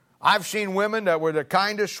 I've seen women that were the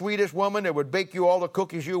kindest, sweetest woman that would bake you all the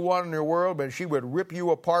cookies you want in the world, but she would rip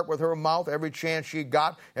you apart with her mouth every chance she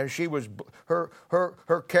got, and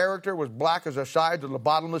her character was black as the sides of the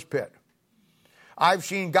bottomless pit. I've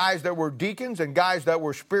seen guys that were deacons and guys that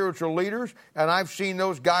were spiritual leaders, and I've seen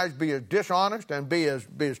those guys be as dishonest and be as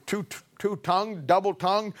two-tongued,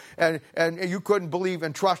 double-tongued, and you couldn't believe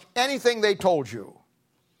and trust anything they told you.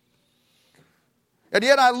 And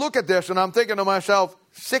yet I look at this and I'm thinking to myself,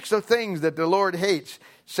 6 of things that the Lord hates,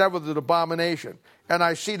 7th is abomination. And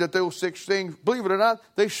I see that those 6 things, believe it or not,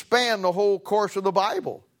 they span the whole course of the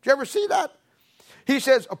Bible. Did you ever see that? He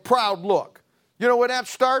says a proud look. You know where that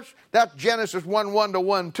starts? That's Genesis 1:1 to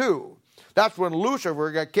 1:2. That's when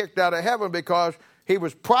Lucifer got kicked out of heaven because he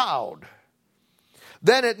was proud.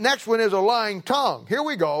 Then the next one is a lying tongue. Here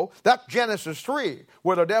we go. That's Genesis 3,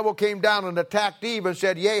 where the devil came down and attacked Eve and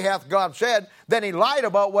said, yea, hath God said. Then he lied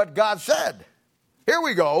about what God said. Here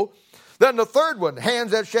we go. Then the third one,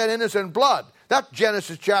 hands that shed innocent blood. That's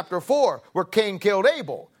Genesis chapter 4, where Cain killed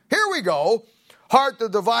Abel. Here we go. Heart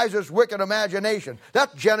that devises wicked imagination.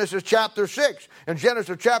 That's Genesis chapter 6. In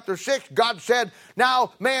Genesis chapter 6, God said,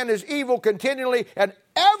 now man is evil continually, and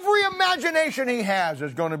every imagination he has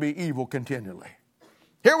is going to be evil continually.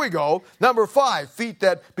 Here we go. Number 5, feet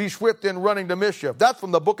that be swift in running to mischief. That's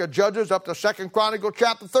from the book of Judges up to 2 Chronicles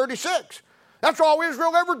chapter 36. That's all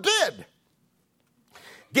Israel ever did.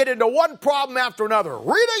 Get into one problem after another.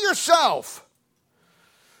 Read it yourself.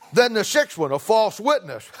 Then the 6th one, a false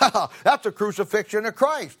witness. That's a crucifixion of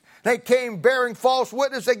Christ. They came bearing false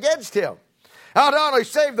witness against him. Now down, he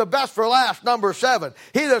saved the best for last, number 7.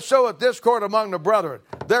 He that soweth discord among the brethren.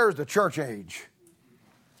 There's the church age.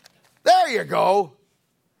 There you go.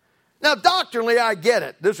 Now, doctrinally, I get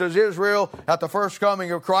it. This is Israel at the first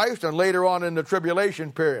coming of Christ and later on in the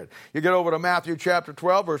tribulation period. You get over to Matthew chapter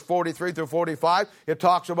 12, verse 43 through 45. It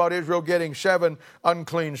talks about Israel getting 7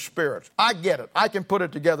 unclean spirits. I get it. I can put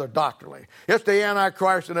it together doctrinally. It's the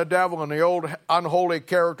Antichrist and the devil and the old unholy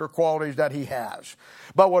character qualities that he has.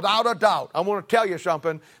 But without a doubt, I want to tell you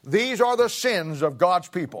something. These are the sins of God's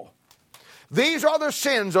people. These are the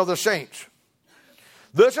sins of the saints.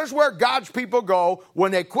 This is where God's people go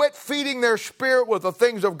when they quit feeding their spirit with the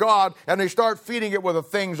things of God and they start feeding it with the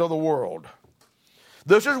things of the world.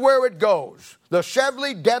 This is where it goes. The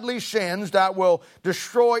 7 deadly sins that will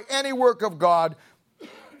destroy any work of God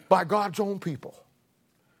by God's own people.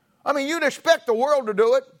 I mean, you'd expect the world to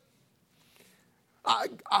do it.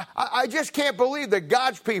 I just can't believe that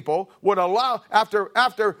God's people would allow,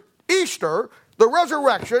 after Easter, the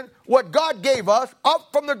resurrection, what God gave us, up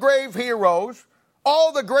from the grave he arose,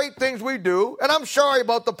 all the great things we do, and I'm sorry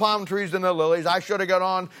about the palm trees and the lilies. I should have got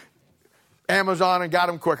on Amazon and got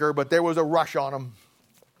them quicker, but there was a rush on them.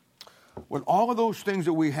 With all of those things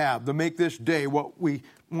that we have to make this day what we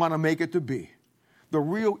want to make it to be, the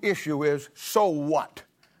real issue is, so what?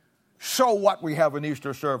 So what we have an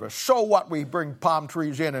Easter service? So what we bring palm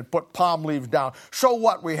trees in and put palm leaves down? So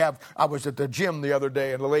what we have? I was at the gym the other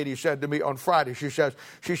day, and the lady said to me on Friday, she said,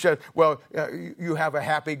 well, you have a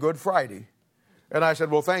happy Good Friday. And I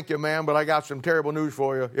said, well, thank you, ma'am, but I got some terrible news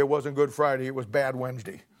for you. It wasn't Good Friday. It was Bad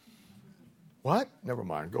Wednesday. What? Never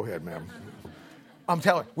mind. Go ahead, ma'am. I'm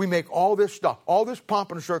telling you, we make all this stuff, all this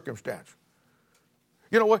pomp and circumstance.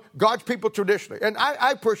 You know what? God's people traditionally, and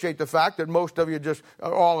I appreciate the fact that most of you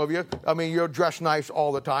all of you, I mean, you're dressed nice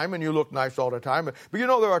all the time and you look nice all the time. But you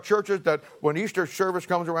know, there are churches that when Easter service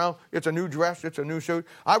comes around, it's a new dress, it's a new suit.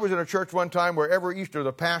 I was in a church one time where every Easter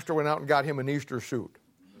the pastor went out and got him an Easter suit.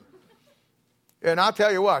 And I'll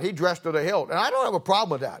tell you what, he dressed to the hilt. And I don't have a problem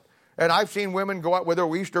with that. And I've seen women go out with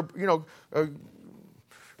their Easter,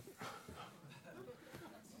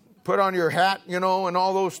 put on your hat, and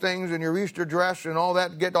all those things, and your Easter dress and all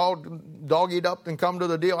that, get all doggied up and come to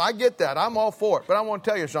the deal. I get that. I'm all for it. But I want to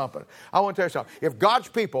tell you something. If God's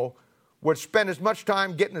people would spend as much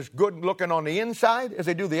time getting as good looking on the inside as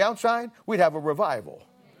they do the outside, we'd have a revival.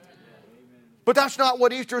 But that's not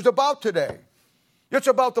what Easter is about today. It's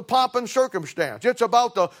about the pomp and circumstance. It's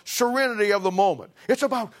about the serenity of the moment. It's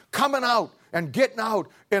about coming out and getting out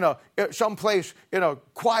in some place, in a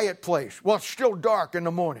quiet place. Well, it's still dark in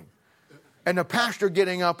the morning. And the pastor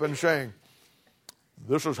getting up and saying,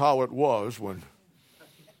 this is how it was when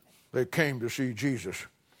they came to see Jesus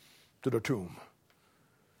to the tomb.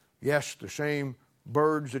 Yes, the same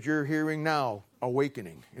birds that you're hearing now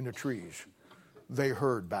awakening in the trees, they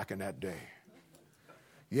heard back in that day.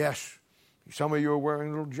 Yes, some of you are wearing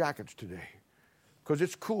little jackets today because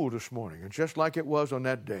it's cool this morning. And just like it was on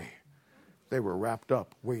that day, they were wrapped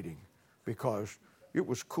up waiting because it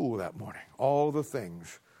was cool that morning. All the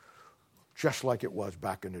things just like it was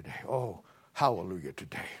back in the day. Oh, hallelujah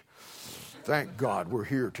today. Thank God we're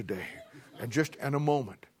here today. And just in a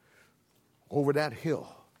moment, over that hill,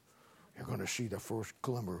 you're going to see the first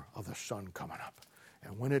glimmer of the sun coming up.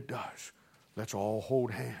 And when it does, let's all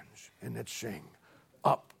hold hands and let's sing,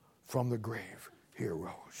 "Up from the grave, here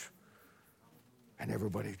rose." And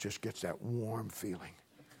everybody just gets that warm feeling.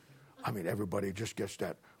 I mean, everybody just gets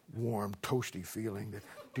that warm, toasty feeling that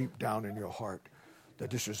deep down in your heart that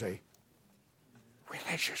this is a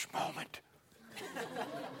religious moment.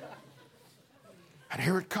 And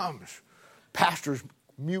here it comes. Pastor's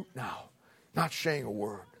mute now, not saying a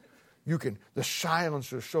word. The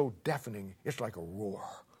silence is so deafening, it's like a roar.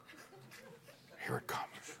 Here it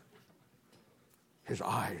comes. His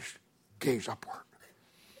eyes gaze upward.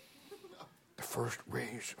 The first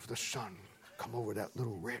rays of the sun come over that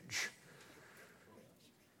little ridge.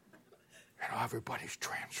 And everybody's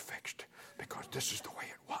transfixed because this is the way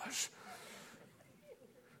it was.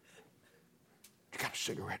 You got a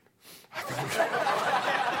cigarette?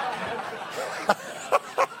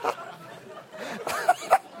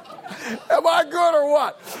 Am I good or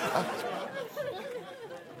what?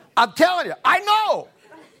 I'm telling you, I know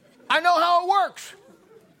how it works.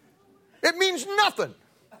 It means nothing.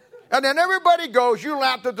 And then everybody goes, you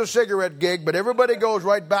laughed at the cigarette gig, but everybody goes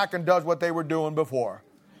right back and does what they were doing before.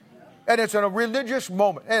 And it's in a religious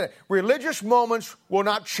moment. And religious moments will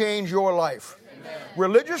not change your life.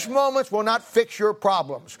 Religious moments will not fix your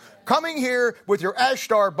problems. Coming here with your ash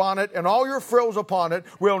star bonnet and all your frills upon it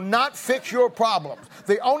will not fix your problems.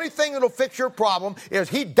 The only thing that will fix your problem is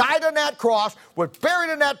he died on that cross, was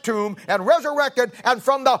buried in that tomb, and resurrected, and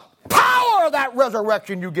from the power of that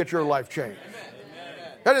resurrection you get your life changed.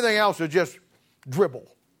 Anything else is just dribble.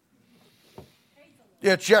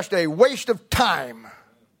 It's just a waste of time.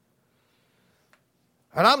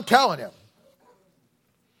 And I'm telling you,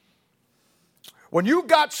 when you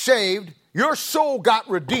got saved, your soul got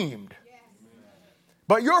redeemed.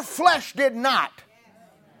 But your flesh did not.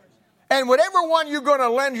 And whatever one you're going to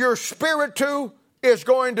lend your spirit to is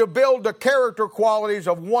going to build the character qualities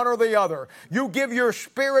of one or the other. You give your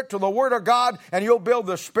spirit to the Word of God and you'll build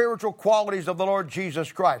the spiritual qualities of the Lord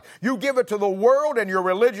Jesus Christ. You give it to the world and your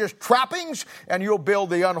religious trappings and you'll build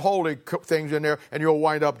the unholy things in there and you'll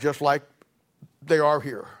wind up just like they are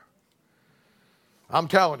here. I'm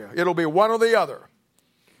telling you, it'll be one or the other.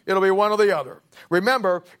 It'll be one or the other.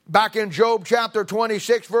 Remember, back in Job chapter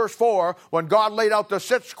 26, verse 4, when God laid out the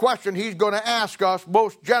sixth question he's going to ask us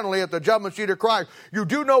most generally at the judgment seat of Christ. You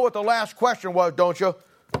do know what the last question was, don't you?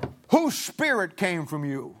 Whose spirit came from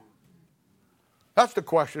you? That's the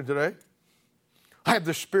question today. I have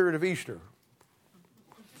the spirit of Easter.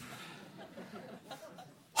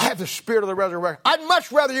 I have the spirit of the resurrection. I'd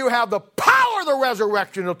much rather you have the power of the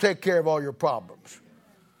resurrection that'll take care of all your problems.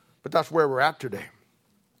 But that's where we're at today.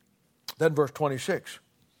 Then verse 26.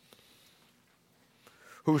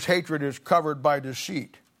 Whose hatred is covered by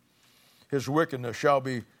deceit, his wickedness shall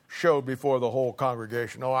be showed before the whole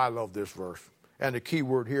congregation. Oh, I love this verse. And the key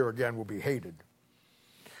word here again will be hated.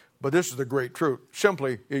 But this is the great truth.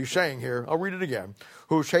 Simply, he's saying here, I'll read it again.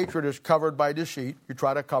 Whose hatred is covered by deceit, you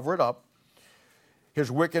try to cover it up.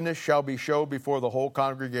 His wickedness shall be showed before the whole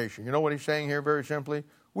congregation. You know what he's saying here very simply?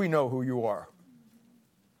 We know who you are.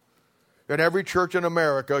 In every church in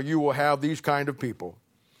America, you will have these kind of people.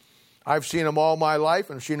 I've seen them all my life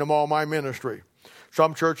and seen them all my ministry.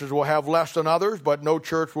 Some churches will have less than others, but no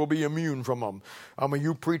church will be immune from them. I mean,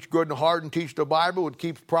 you preach good and hard and teach the Bible. It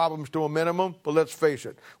keeps problems to a minimum, but let's face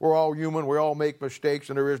it. We're all human. We all make mistakes,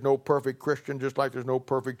 and there is no perfect Christian, just like there's no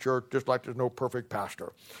perfect church, just like there's no perfect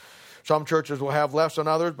pastor. Some churches will have less than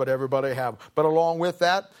others, but everybody have. But along with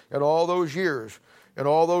that, in all those years, in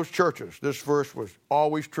all those churches, this verse was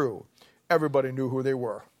always true. Everybody knew who they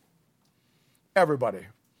were. Everybody.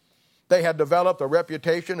 They had developed a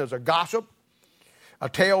reputation as a gossip, a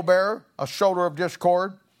talebearer, a sower of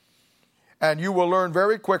discord, and you will learn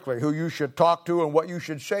very quickly who you should talk to and what you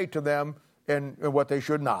should say to them and what they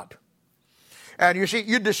should not. And you see,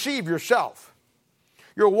 you deceive yourself.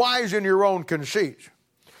 You're wise in your own conceits.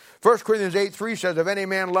 1 Corinthians 8:3 says, if any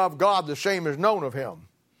man love God, the same is known of him.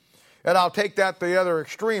 And I'll take that to the other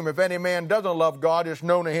extreme. If any man doesn't love God, it's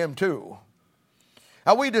known of him too.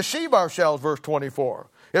 And we deceive ourselves, verse 24.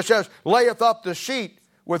 It says, layeth up deceit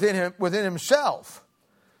within himself.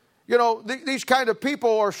 You know, these kind of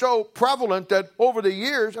people are so prevalent that over the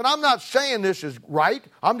years, and I'm not saying this is right,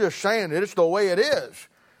 I'm just saying that it's the way it is.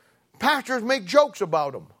 Pastors make jokes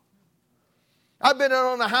about them. I've been in I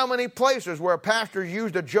don't know how many places where pastors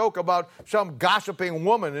used a joke about some gossiping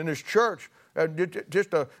woman in his church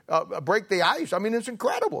just to break the ice. I mean, it's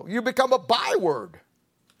incredible. You become a byword.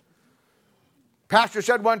 Pastor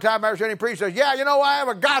said one time, I was hearing him preach, says, yeah, you know, I have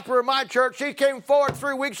a gospel in my church. She came forward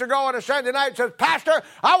 3 weeks ago on a Sunday night and says, Pastor,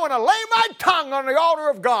 I want to lay my tongue on the altar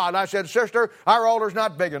of God. I said, sister, our altar's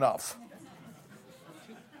not big enough.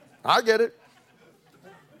 I get it.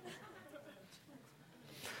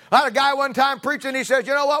 I had a guy one time preaching, he says,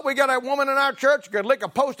 you know what, we got a woman in our church who could lick a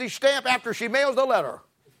postage stamp after she mails the letter.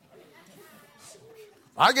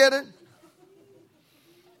 I get it.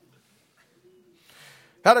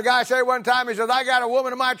 Had a guy say one time, he says, I got a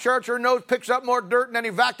woman in my church, her nose picks up more dirt than any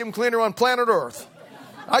vacuum cleaner on planet Earth.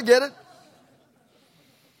 I get it.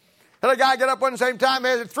 Had a guy get up one same time, he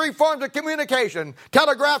has 3 forms of communication: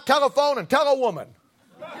 telegraph, telephone, and tell a woman.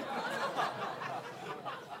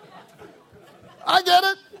 I get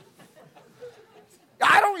it.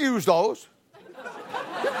 I don't use those.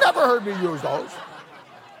 You've never heard me use those.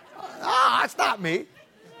 That's not me.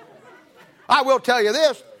 I will tell you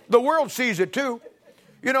this, the world sees it too.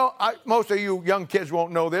 You know, most of you young kids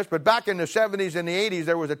won't know this, but back in the 70s and the 80s,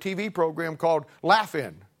 there was a TV program called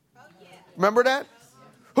Laugh-In. Oh, yeah. Remember that?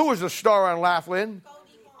 Who was the star on Laugh-In?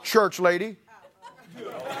 Church lady.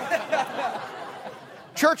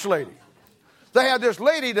 Church lady. They had this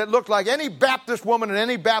lady that looked like any Baptist woman in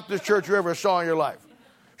any Baptist church you ever saw in your life.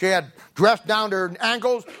 She had dressed down to her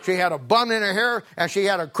ankles, she had a bun in her hair, and she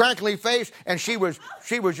had a crankly face, and she was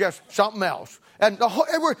just something else. And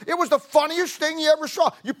it was the funniest thing you ever saw.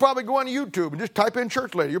 You probably go on YouTube and just type in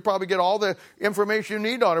church lady. You'll probably get all the information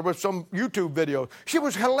you need on her with some YouTube videos. She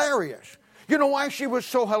was hilarious. You know why she was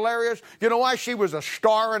so hilarious? You know why she was a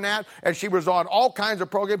star in that? And she was on all kinds of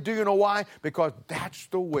programs. Do you know why? Because that's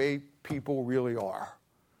the way people really are.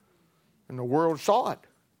 And the world saw it.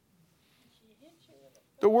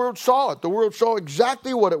 The world saw it. The world saw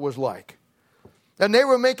exactly what it was like. And they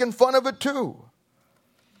were making fun of it too.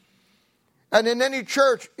 And in any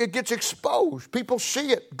church, it gets exposed. People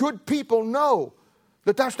see it. Good people know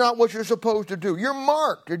that that's not what you're supposed to do. You're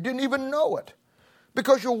marked. You didn't even know it.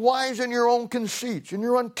 Because you're wise in your own conceits and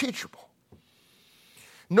you're unteachable.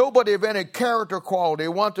 Nobody of any character quality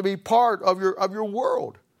wants to be part of your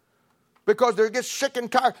world. Because they get sick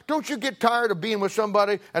and tired. Don't you get tired of being with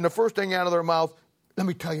somebody and the first thing out of their mouth, let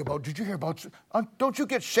me tell you about, did you hear about, don't you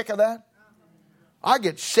get sick of that? I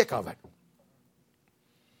get sick of it.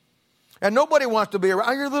 And nobody wants to be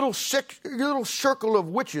around your little circle of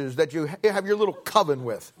witches that you have your little coven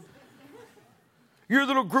with. Your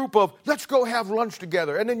little group of, let's go have lunch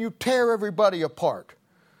together. And then you tear everybody apart.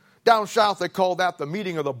 Down south, they call that the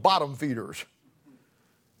meeting of the bottom feeders.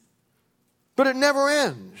 But it never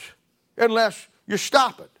ends unless you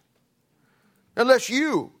stop it. Unless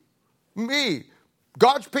you, me,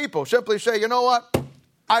 God's people simply say, you know what?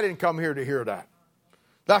 I didn't come here to hear that.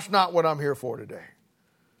 That's not what I'm here for today.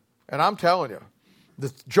 And I'm telling you,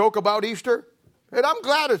 the joke about Easter, and I'm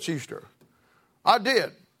glad it's Easter. I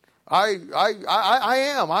did. I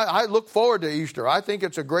am. I look forward to Easter. I think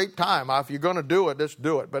it's a great time. If you're going to do it, let's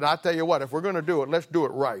do it. But I tell you what, if we're going to do it, let's do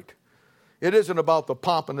it right. It isn't about the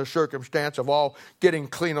pomp and the circumstance of all getting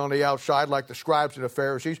clean on the outside like the scribes and the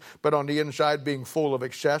Pharisees, but on the inside being full of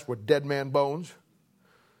excess with dead man bones.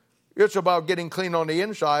 It's about getting clean on the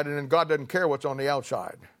inside, and then God doesn't care what's on the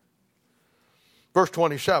outside. Verse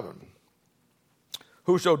 27,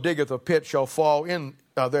 whoso diggeth a pit shall fall in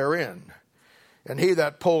therein, and he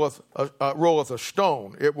that rolleth a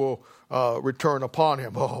stone, it will return upon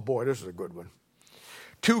him. Oh boy, this is a good one.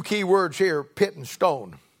 2 key words here, pit and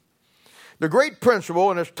stone. The great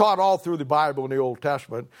principle, and it's taught all through the Bible in the Old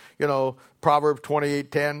Testament, you know, Proverbs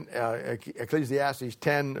 28:10, Ecclesiastes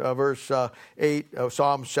 10, verse 8,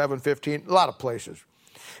 Psalm 7:15, a lot of places.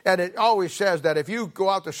 And it always says that if you go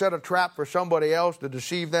out to set a trap for somebody else to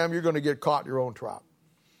deceive them, you're going to get caught in your own trap.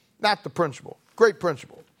 That's the principle. Great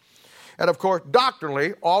principle. And of course,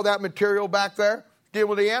 doctrinally, all that material back there, deal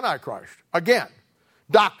with the Antichrist. Again,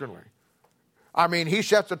 doctrinally. I mean, he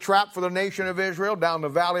sets a trap for the nation of Israel down the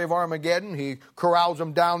valley of Armageddon. He corrals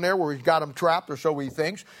them down there where he's got them trapped, or so he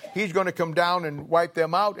thinks. He's going to come down and wipe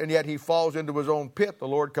them out, and yet he falls into his own pit. The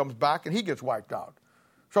Lord comes back, and he gets wiped out.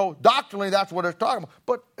 So doctrinally, that's what it's talking about.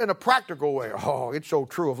 But in a practical way, oh, it's so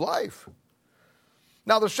true of life.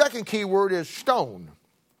 Now, the second key word is stone.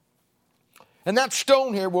 And that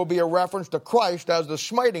stone here will be a reference to Christ as the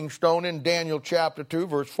smiting stone in Daniel chapter 2,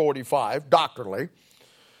 verse 45, doctrinally.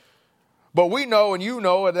 But we know, and you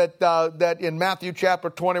know, that in Matthew chapter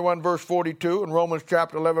 21, verse 42, and Romans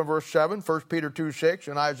chapter 11, verse 7, 1 Peter 2, 6,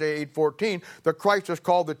 and Isaiah 8:14, that Christ is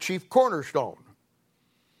called the chief cornerstone.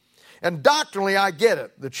 And doctrinally, I get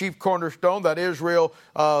it. The chief cornerstone that Israel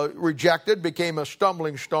rejected became a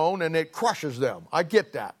stumbling stone, and it crushes them. I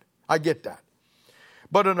get that.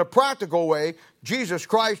 But in a practical way, Jesus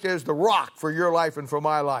Christ is the rock for your life and for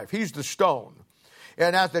my life. He's the stone.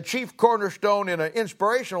 And as the chief cornerstone in an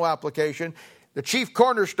inspirational application, the chief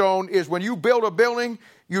cornerstone is when you build a building,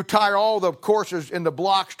 you tie all the courses in the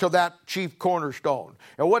blocks to that chief cornerstone.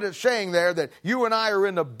 And what it's saying there, that you and I are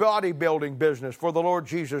in the bodybuilding business for the Lord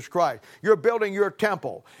Jesus Christ. You're building your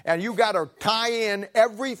temple, and you got to tie in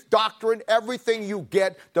every doctrine, everything you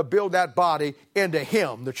get to build that body into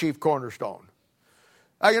Him, the chief cornerstone.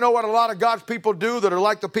 Now, you know what a lot of God's people do that are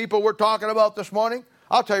like the people we're talking about this morning?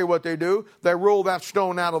 I'll tell you what they do. They roll that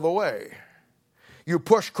stone out of the way. You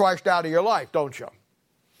push Christ out of your life, don't you?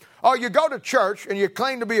 Or you go to church and you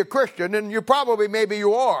claim to be a Christian, and you probably, maybe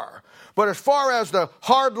you are. But as far as the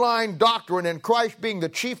hardline doctrine and Christ being the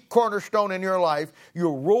chief cornerstone in your life, you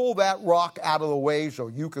roll that rock out of the way so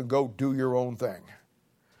you can go do your own thing.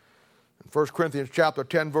 1 Corinthians chapter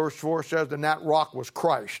 10, verse 4 says, and that rock was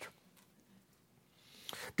Christ.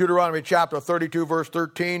 Deuteronomy chapter 32, verse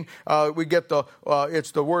 13, we get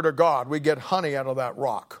it's the word of God. We get honey out of that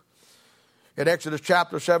rock. In Exodus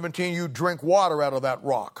chapter 17, you drink water out of that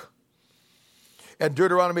rock. In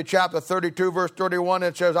Deuteronomy chapter 32, verse 31,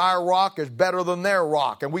 it says, our rock is better than their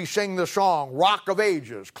rock. And we sing the song, Rock of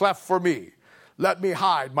Ages, cleft for me. Let me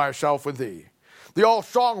hide myself in thee. The old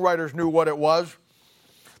songwriters knew what it was.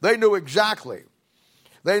 They knew exactly.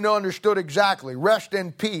 They understood exactly. Rest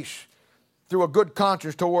in peace through a good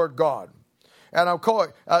conscience toward God. And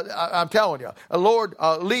I'm telling you, Lord,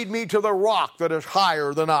 lead me to the rock that is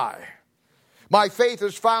higher than I. My faith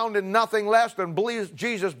is found in nothing less than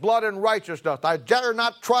Jesus' blood and righteousness. I dare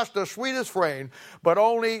not trust the sweetest frame, but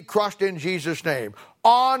only trust in Jesus' name.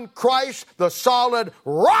 On Christ, the solid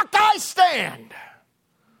rock I stand.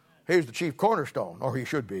 He's the chief cornerstone, or he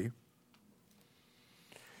should be.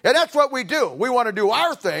 And that's what we do. We want to do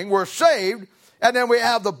our thing. We're saved, and then we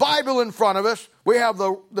have the Bible in front of us. We have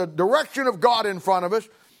the direction of God in front of us,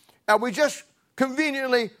 and we just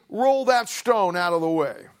conveniently roll that stone out of the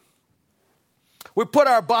way. We put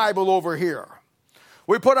our Bible over here.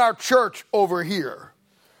 We put our church over here.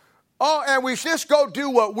 Oh, and we just go do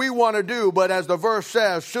what we want to do, but as the verse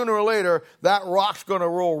says, sooner or later, that rock's going to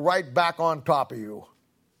roll right back on top of you.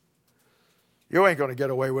 You ain't going to get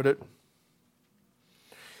away with it.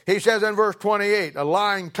 He says in verse 28, a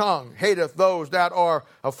lying tongue hateth those that are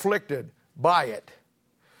afflicted by it,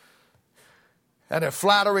 and a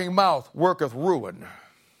flattering mouth worketh ruin.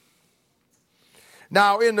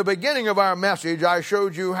 Now, in the beginning of our message, I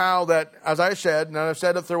showed you how that, as I said, and I've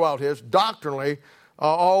said it throughout his, doctrinally,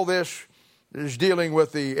 all this is dealing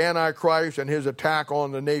with the Antichrist and his attack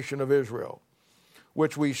on the nation of Israel,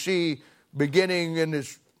 which we see beginning in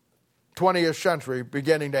this 20th century,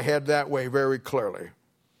 beginning to head that way very clearly.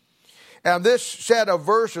 And this set of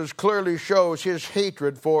verses clearly shows his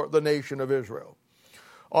hatred for the nation of Israel.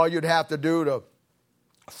 All you'd have to do to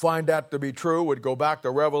find that to be true would go back to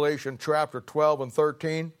Revelation chapter 12 and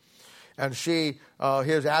 13 and see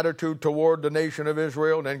his attitude toward the nation of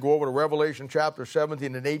Israel, and then go over to Revelation chapter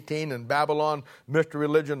 17 and 18 and Babylon, mystery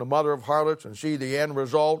religion, the mother of harlots, and see the end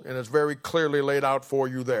result, and it's very clearly laid out for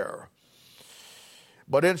you there.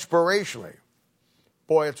 But inspirationally,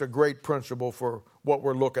 boy, it's a great principle for what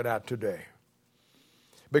we're looking at today.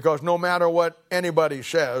 Because no matter what anybody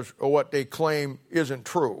says or what they claim isn't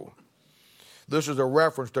true, this is a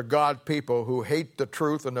reference to God's people who hate the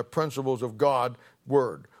truth and the principles of God's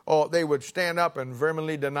word. Oh, they would stand up and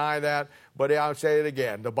vehemently deny that, but I'll say it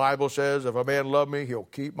again. The Bible says, if a man love me, he'll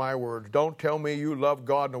keep my words. Don't tell me you love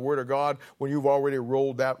God and the word of God when you've already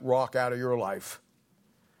rolled that rock out of your life.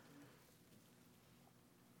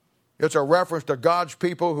 It's a reference to God's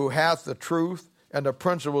people who hath the truth and the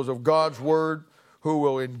principles of God's word, who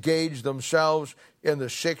will engage themselves in the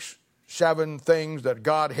 6, 7 things that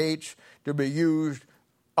God hates to be used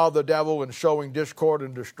of the devil in sowing discord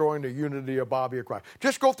and destroying the unity of body of Christ.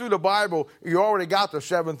 Just go through the Bible. You already got the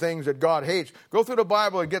 7 things that God hates. Go through the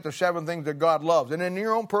Bible and get the 7 things that God loves. And in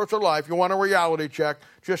your own personal life, you want a reality check,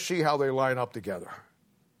 just see how they line up together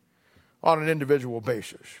on an individual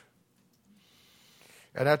basis.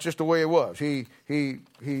 And that's just the way it was. We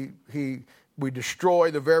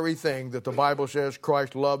destroy the very thing that the Bible says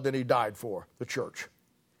Christ loved and he died for, the church.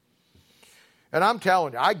 And I'm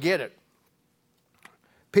telling you, I get it.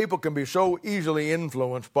 People can be so easily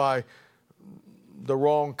influenced by the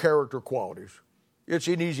wrong character qualities. It's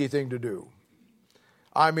an easy thing to do.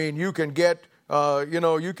 I mean, you can get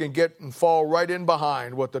and fall right in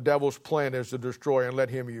behind what the devil's plan is to destroy and let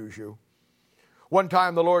him use you. One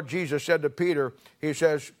time the Lord Jesus said to Peter, he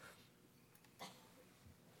says,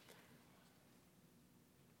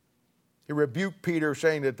 he rebuked Peter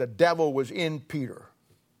saying that the devil was in Peter.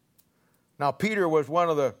 Now, Peter was one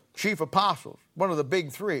of the chief apostles, one of the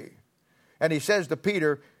big three. And he says to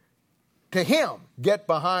Peter, to him, get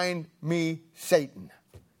behind me, Satan.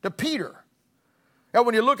 To Peter. And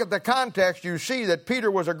when you look at the context, you see that Peter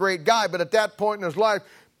was a great guy, but at that point in his life,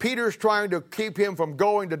 Peter's trying to keep him from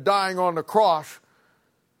going to dying on the cross.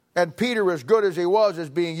 And Peter, as good as he was, is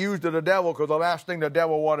being used of the devil, because the last thing the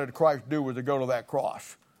devil wanted Christ to do was to go to that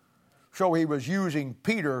cross. So he was using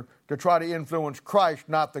Peter to try to influence Christ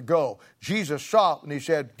not to go. Jesus saw it and he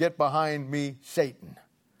said, get behind me, Satan.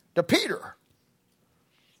 To Peter.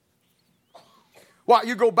 Well,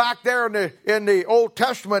 you go back there in the Old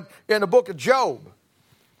Testament in the book of Job.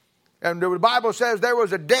 And the Bible says there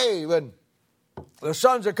was a day when the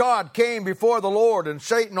sons of God came before the Lord, and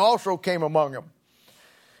Satan also came among them.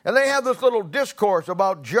 And they have this little discourse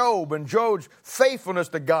about Job and Job's faithfulness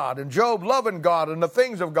to God and Job loving God and the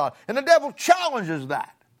things of God. And the devil challenges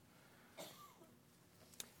that.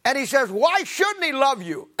 And he says, why shouldn't he love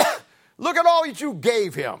you? Look at all that you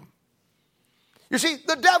gave him. You see,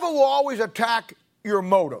 the devil will always attack your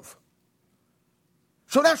motive.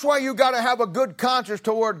 So that's why you got to have a good conscience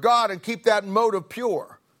toward God and keep that motive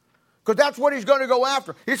pure. Because that's what he's going to go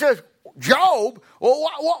after. He says, Job,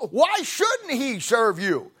 well, why shouldn't he serve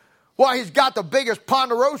you? Well, he's got the biggest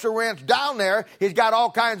Ponderosa ranch down there. He's got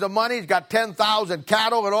all kinds of money. He's got 10,000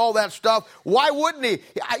 cattle and all that stuff. Why wouldn't he?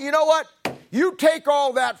 You know what? You take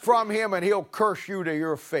all that from him and he'll curse you to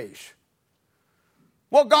your face.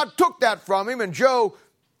 Well, God took that from him, and Job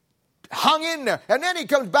hung in there. And then he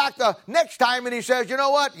comes back the next time and he says, you know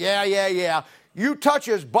what? Yeah. You touch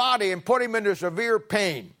his body and put him into severe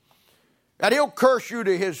pain. And he'll curse you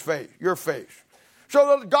to his face, your face.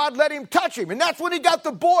 So God let him touch him. And that's when he got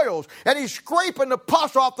the boils. And he's scraping the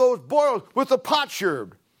pus off those boils with the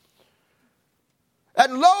potsherd.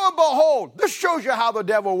 And lo and behold, this shows you how the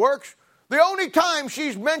devil works. The only time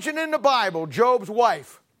she's mentioned in the Bible, Job's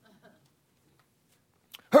wife.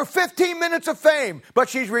 Her 15 minutes of fame. But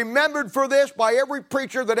she's remembered for this by every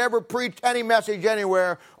preacher that ever preached any message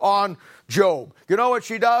anywhere on Job. You know what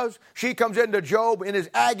she does? She comes into Job in his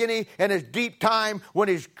agony and his deep time when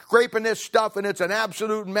he's scraping this stuff and it's an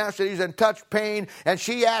absolute mess and he's in touch pain. And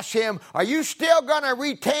she asks him, are you still going to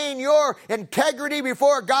retain your integrity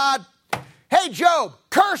before God? Hey, Job,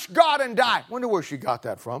 curse God and die. Wonder where she got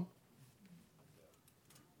that from.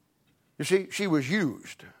 You see, she was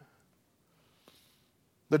used.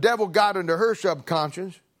 The devil got into her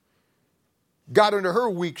subconscious, got into her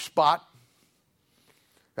weak spot.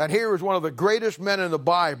 And here is one of the greatest men in the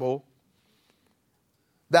Bible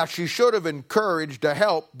that she should have encouraged to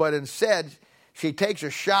help, but instead she takes a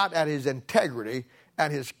shot at his integrity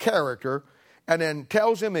and his character and then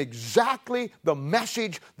tells him exactly the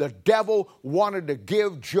message the devil wanted to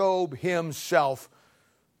give Job himself.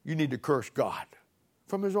 You need to curse God,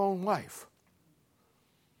 from his own wife.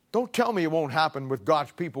 Don't tell me it won't happen with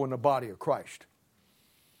God's people in the body of Christ.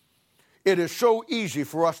 It is so easy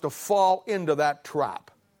for us to fall into that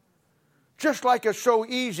trap. Just like it's so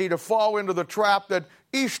easy to fall into the trap that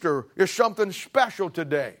Easter is something special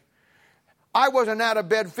today. I wasn't out of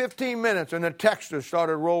bed 15 minutes and the text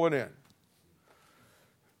started rolling in.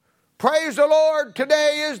 Praise the Lord,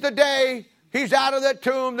 today is the day. He's out of the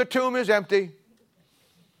tomb is empty.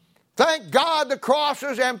 Thank God the cross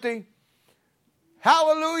is empty.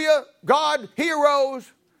 Hallelujah, God, he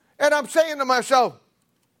arose. And I'm saying to myself,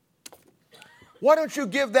 why don't you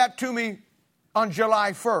give that to me on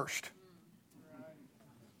July 1st?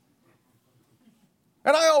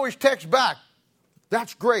 And I always text back,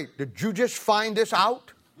 that's great. Did you just find this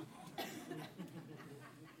out?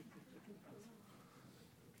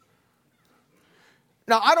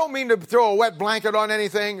 Now, I don't mean to throw a wet blanket on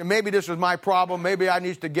anything. Maybe this is my problem. Maybe I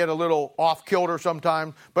need to get a little off-kilter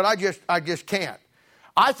sometimes. But I just can't.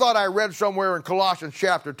 I thought I read somewhere in Colossians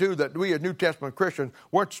chapter 2 that we as New Testament Christians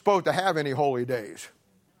weren't supposed to have any holy days.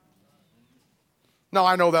 Now,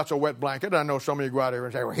 I know that's a wet blanket. I know some of you go out there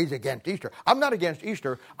and say, well, he's against Easter. I'm not against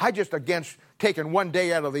Easter. I'm just against taking one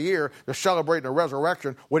day out of the year to celebrate the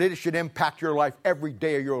resurrection when it should impact your life every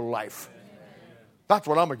day of your life. That's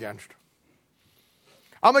what I'm against.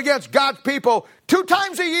 I'm against God's people 2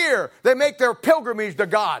 times a year. They make their pilgrimage to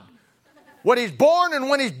God. When he's born and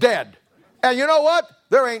when he's dead. And you know what?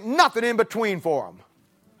 There ain't nothing in between for them.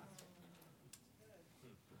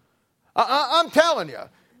 I'm telling you,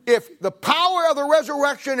 if the power of the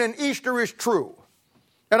resurrection and Easter is true,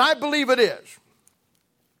 and I believe it is,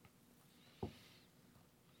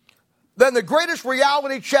 then the greatest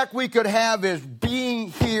reality check we could have is being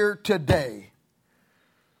here today.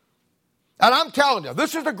 And I'm telling you,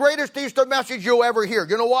 this is the greatest Easter message you'll ever hear.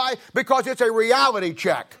 You know why? Because it's a reality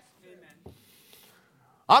check.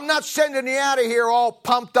 I'm not sending you out of here all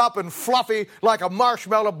pumped up and fluffy like a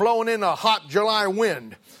marshmallow blowing in a hot July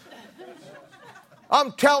wind.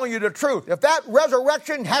 I'm telling you the truth. If that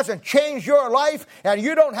resurrection hasn't changed your life and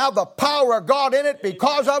you don't have the power of God in it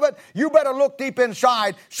because of it, you better look deep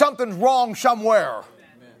inside. Something's wrong somewhere.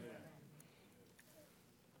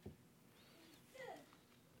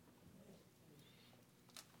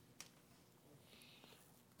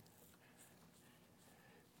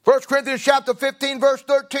 1 Corinthians chapter 15, verse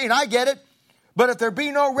 13. I get it. But if there be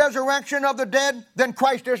no resurrection of the dead, then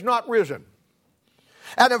Christ is not risen.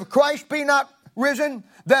 And if Christ be not risen,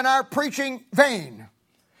 then our preaching vain,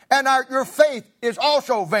 and your faith is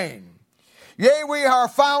also vain. Yea, we are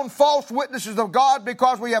found false witnesses of God,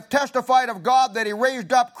 because we have testified of God that he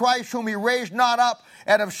raised up Christ, whom he raised not up.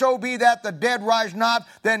 And if so be that the dead rise not,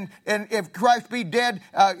 then, and if Christ be dead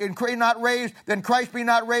and not raised, then Christ be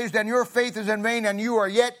not raised, then your faith is in vain, and you are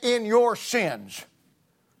yet in your sins.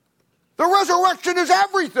 The resurrection is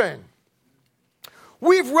everything.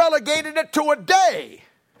 We've relegated it to a day.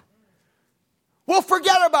 We'll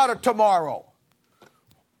forget about it tomorrow.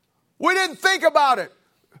 We didn't think about it.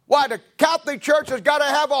 Why, the Catholic Church has got to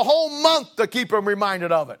have a whole month to keep them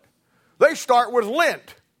reminded of it. They start with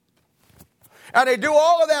Lent. And they do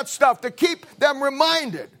all of that stuff to keep them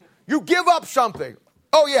reminded. You give up something.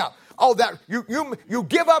 Oh, yeah. Oh, that you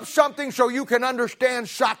give up something so you can understand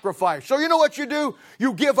sacrifice. So you know what you do?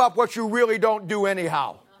 You give up what you really don't do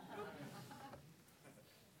anyhow.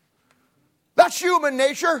 That's human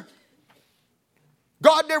nature.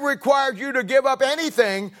 God never required you to give up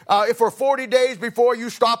anything for 40 days before you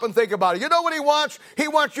stop and think about it. You know what he wants? He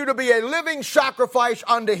wants you to be a living sacrifice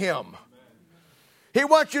unto him. He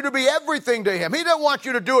wants you to be everything to him. He doesn't want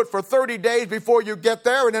you to do it for 30 days before you get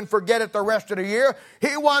there and then forget it the rest of the year.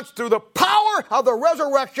 He wants, through the power of the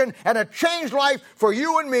resurrection and a changed life, for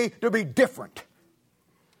you and me to be different.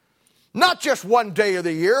 Not just one day of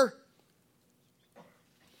the year.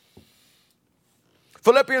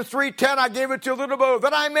 Philippians 3:10, I gave it to you a little bit,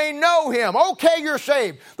 that I may know him. Okay, you're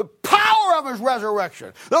saved. The power of his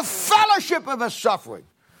resurrection, the fellowship of his suffering,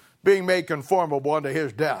 being made conformable unto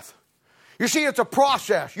his death. You see, it's a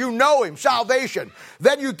process. You know him, salvation.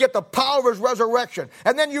 Then you get the power of his resurrection.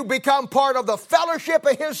 And then you become part of the fellowship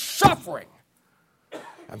of his suffering.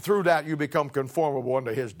 And through that, you become conformable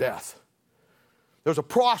unto his death. There's a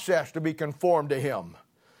process to be conformed to him.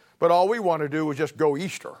 But all we want to do is just go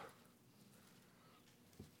Easter.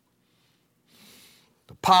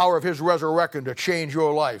 The power of his resurrection to change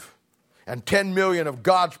your life. And 10 million of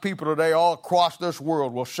God's people today all across this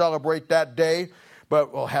world will celebrate that day,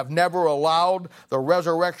 but will have never allowed the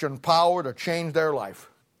resurrection power to change their life.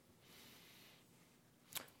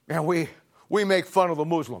 And we make fun of the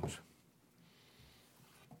Muslims.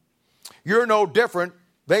 You're no different.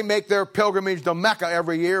 They make their pilgrimage to Mecca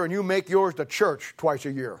every year, and you make yours to church twice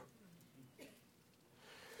a year.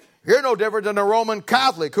 You're no different than the Roman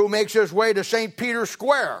Catholic who makes his way to St. Peter's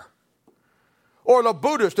Square. Or the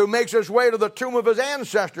Buddhist who makes his way to the tomb of his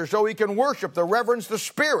ancestors so he can worship, the reverence the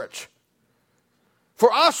spirits.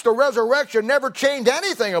 For us, the resurrection never changed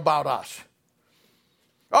anything about us.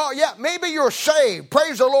 Oh, yeah, maybe you're saved.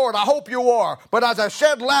 Praise the Lord. I hope you are. But as I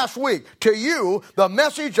said last week, to you, the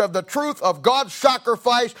message of the truth of God's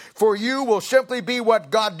sacrifice for you will simply be what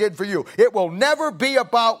God did for you. It will never be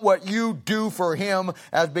about what you do for him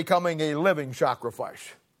as becoming a living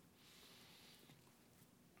sacrifice.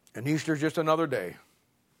 And Easter's just another day.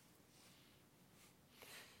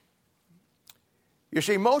 You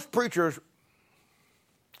see, most preachers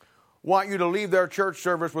want you to leave their church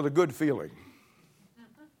service with a good feeling.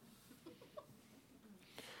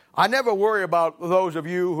 I never worry about those of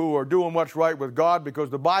you who are doing what's right with God, because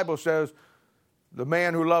the Bible says the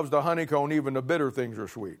man who loves the honeycomb, even the bitter things are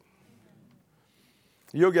sweet.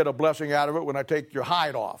 You'll get a blessing out of it when I take your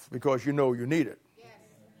hide off, because you know you need it. Yes.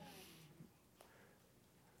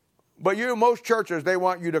 But most churches, they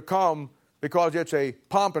want you to come because it's a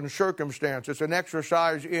pomp and circumstance. It's an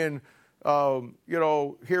exercise in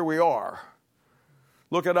here we are.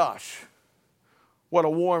 Look at us. What a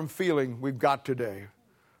warm feeling we've got today.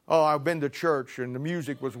 Oh, I've been to church and the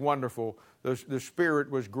music was wonderful. The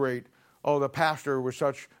spirit was great. Oh, the pastor was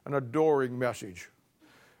such an adoring message.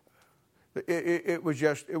 It was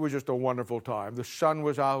just a wonderful time. The sun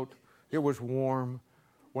was out. It was warm.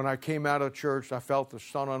 When I came out of church, I felt the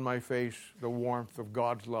sun on my face, the warmth of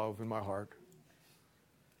God's love in my heart.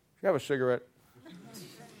 You have a cigarette?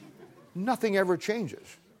 Nothing ever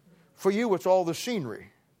changes. For you, it's all the scenery.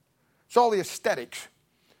 It's all the aesthetics.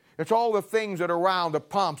 It's all the things that are around, the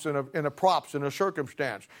pomps and the props and the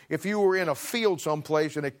circumstance. If you were in a field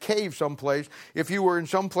someplace, in a cave someplace, if you were in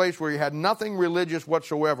some place where you had nothing religious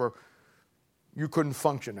whatsoever, you couldn't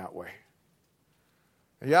function that way.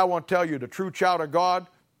 And yeah, I want to tell you, the true child of God,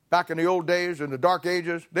 back in the old days, in the dark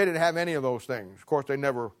ages, they didn't have any of those things. Of course, they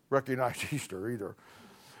never recognized Easter either.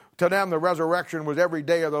 To them, the resurrection was every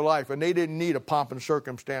day of their life, and they didn't need a pomp and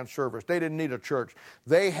circumstance service. They didn't need a church.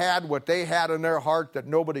 They had what they had in their heart that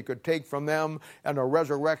nobody could take from them, and the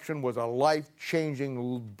resurrection was a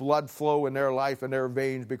life-changing blood flow in their life and their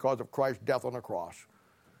veins because of Christ's death on the cross.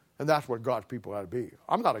 And that's what God's people had to be.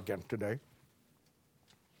 I'm not against today.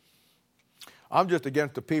 I'm just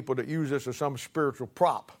against the people that use this as some spiritual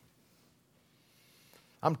prop.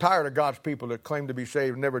 I'm tired of God's people that claim to be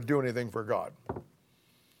saved and never do anything for God.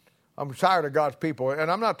 I'm tired of God's people, and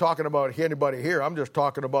I'm not talking about anybody here. I'm just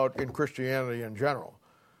talking about in Christianity in general.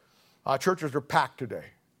 Churches are packed today.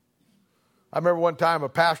 I remember one time a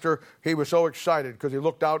pastor, he was so excited because he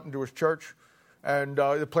looked out into his church, and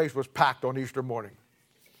the place was packed on Easter morning.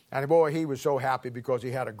 And boy, he was so happy because he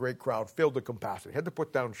had a great crowd, filled the capacity. He had to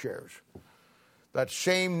put down chairs. That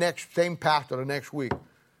same pastor the next week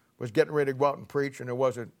was getting ready to go out and preach, and there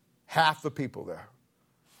wasn't half the people there.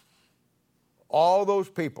 All those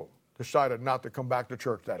people decided not to come back to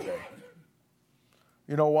church that day.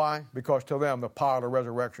 You know why? Because to them, the power of the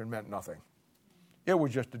resurrection meant nothing. It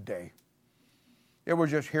was just a day. It was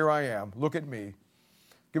just, here I am, look at me.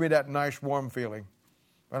 Give me that nice warm feeling,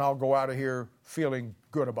 and I'll go out of here feeling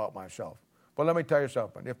good about myself. But let me tell you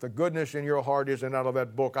something. If the goodness in your heart isn't out of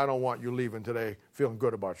that book, I don't want you leaving today feeling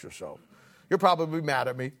good about yourself. You'll probably be mad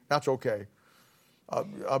at me. That's okay.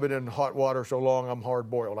 I've been in hot water so long, I'm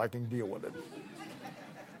hard-boiled. I can deal with it.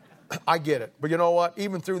 I get it. But you know what?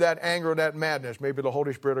 Even through that anger and that madness, maybe the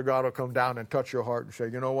Holy Spirit of God will come down and touch your heart and say,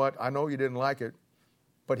 you know what? I know you didn't like it,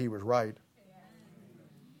 but he was right.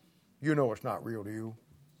 You know it's not real to you.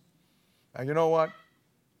 And you know what?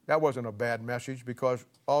 That wasn't a bad message, because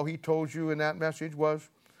all he told you in that message was,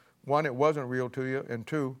 one, it wasn't real to you, and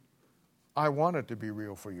two, I want it to be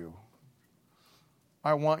real for you.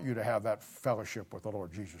 I want you to have that fellowship with the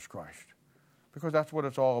Lord Jesus Christ, because that's what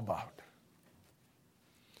it's all about.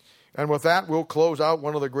 And with that, we'll close out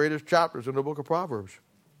one of the greatest chapters in the book of Proverbs.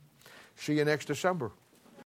 See you next December.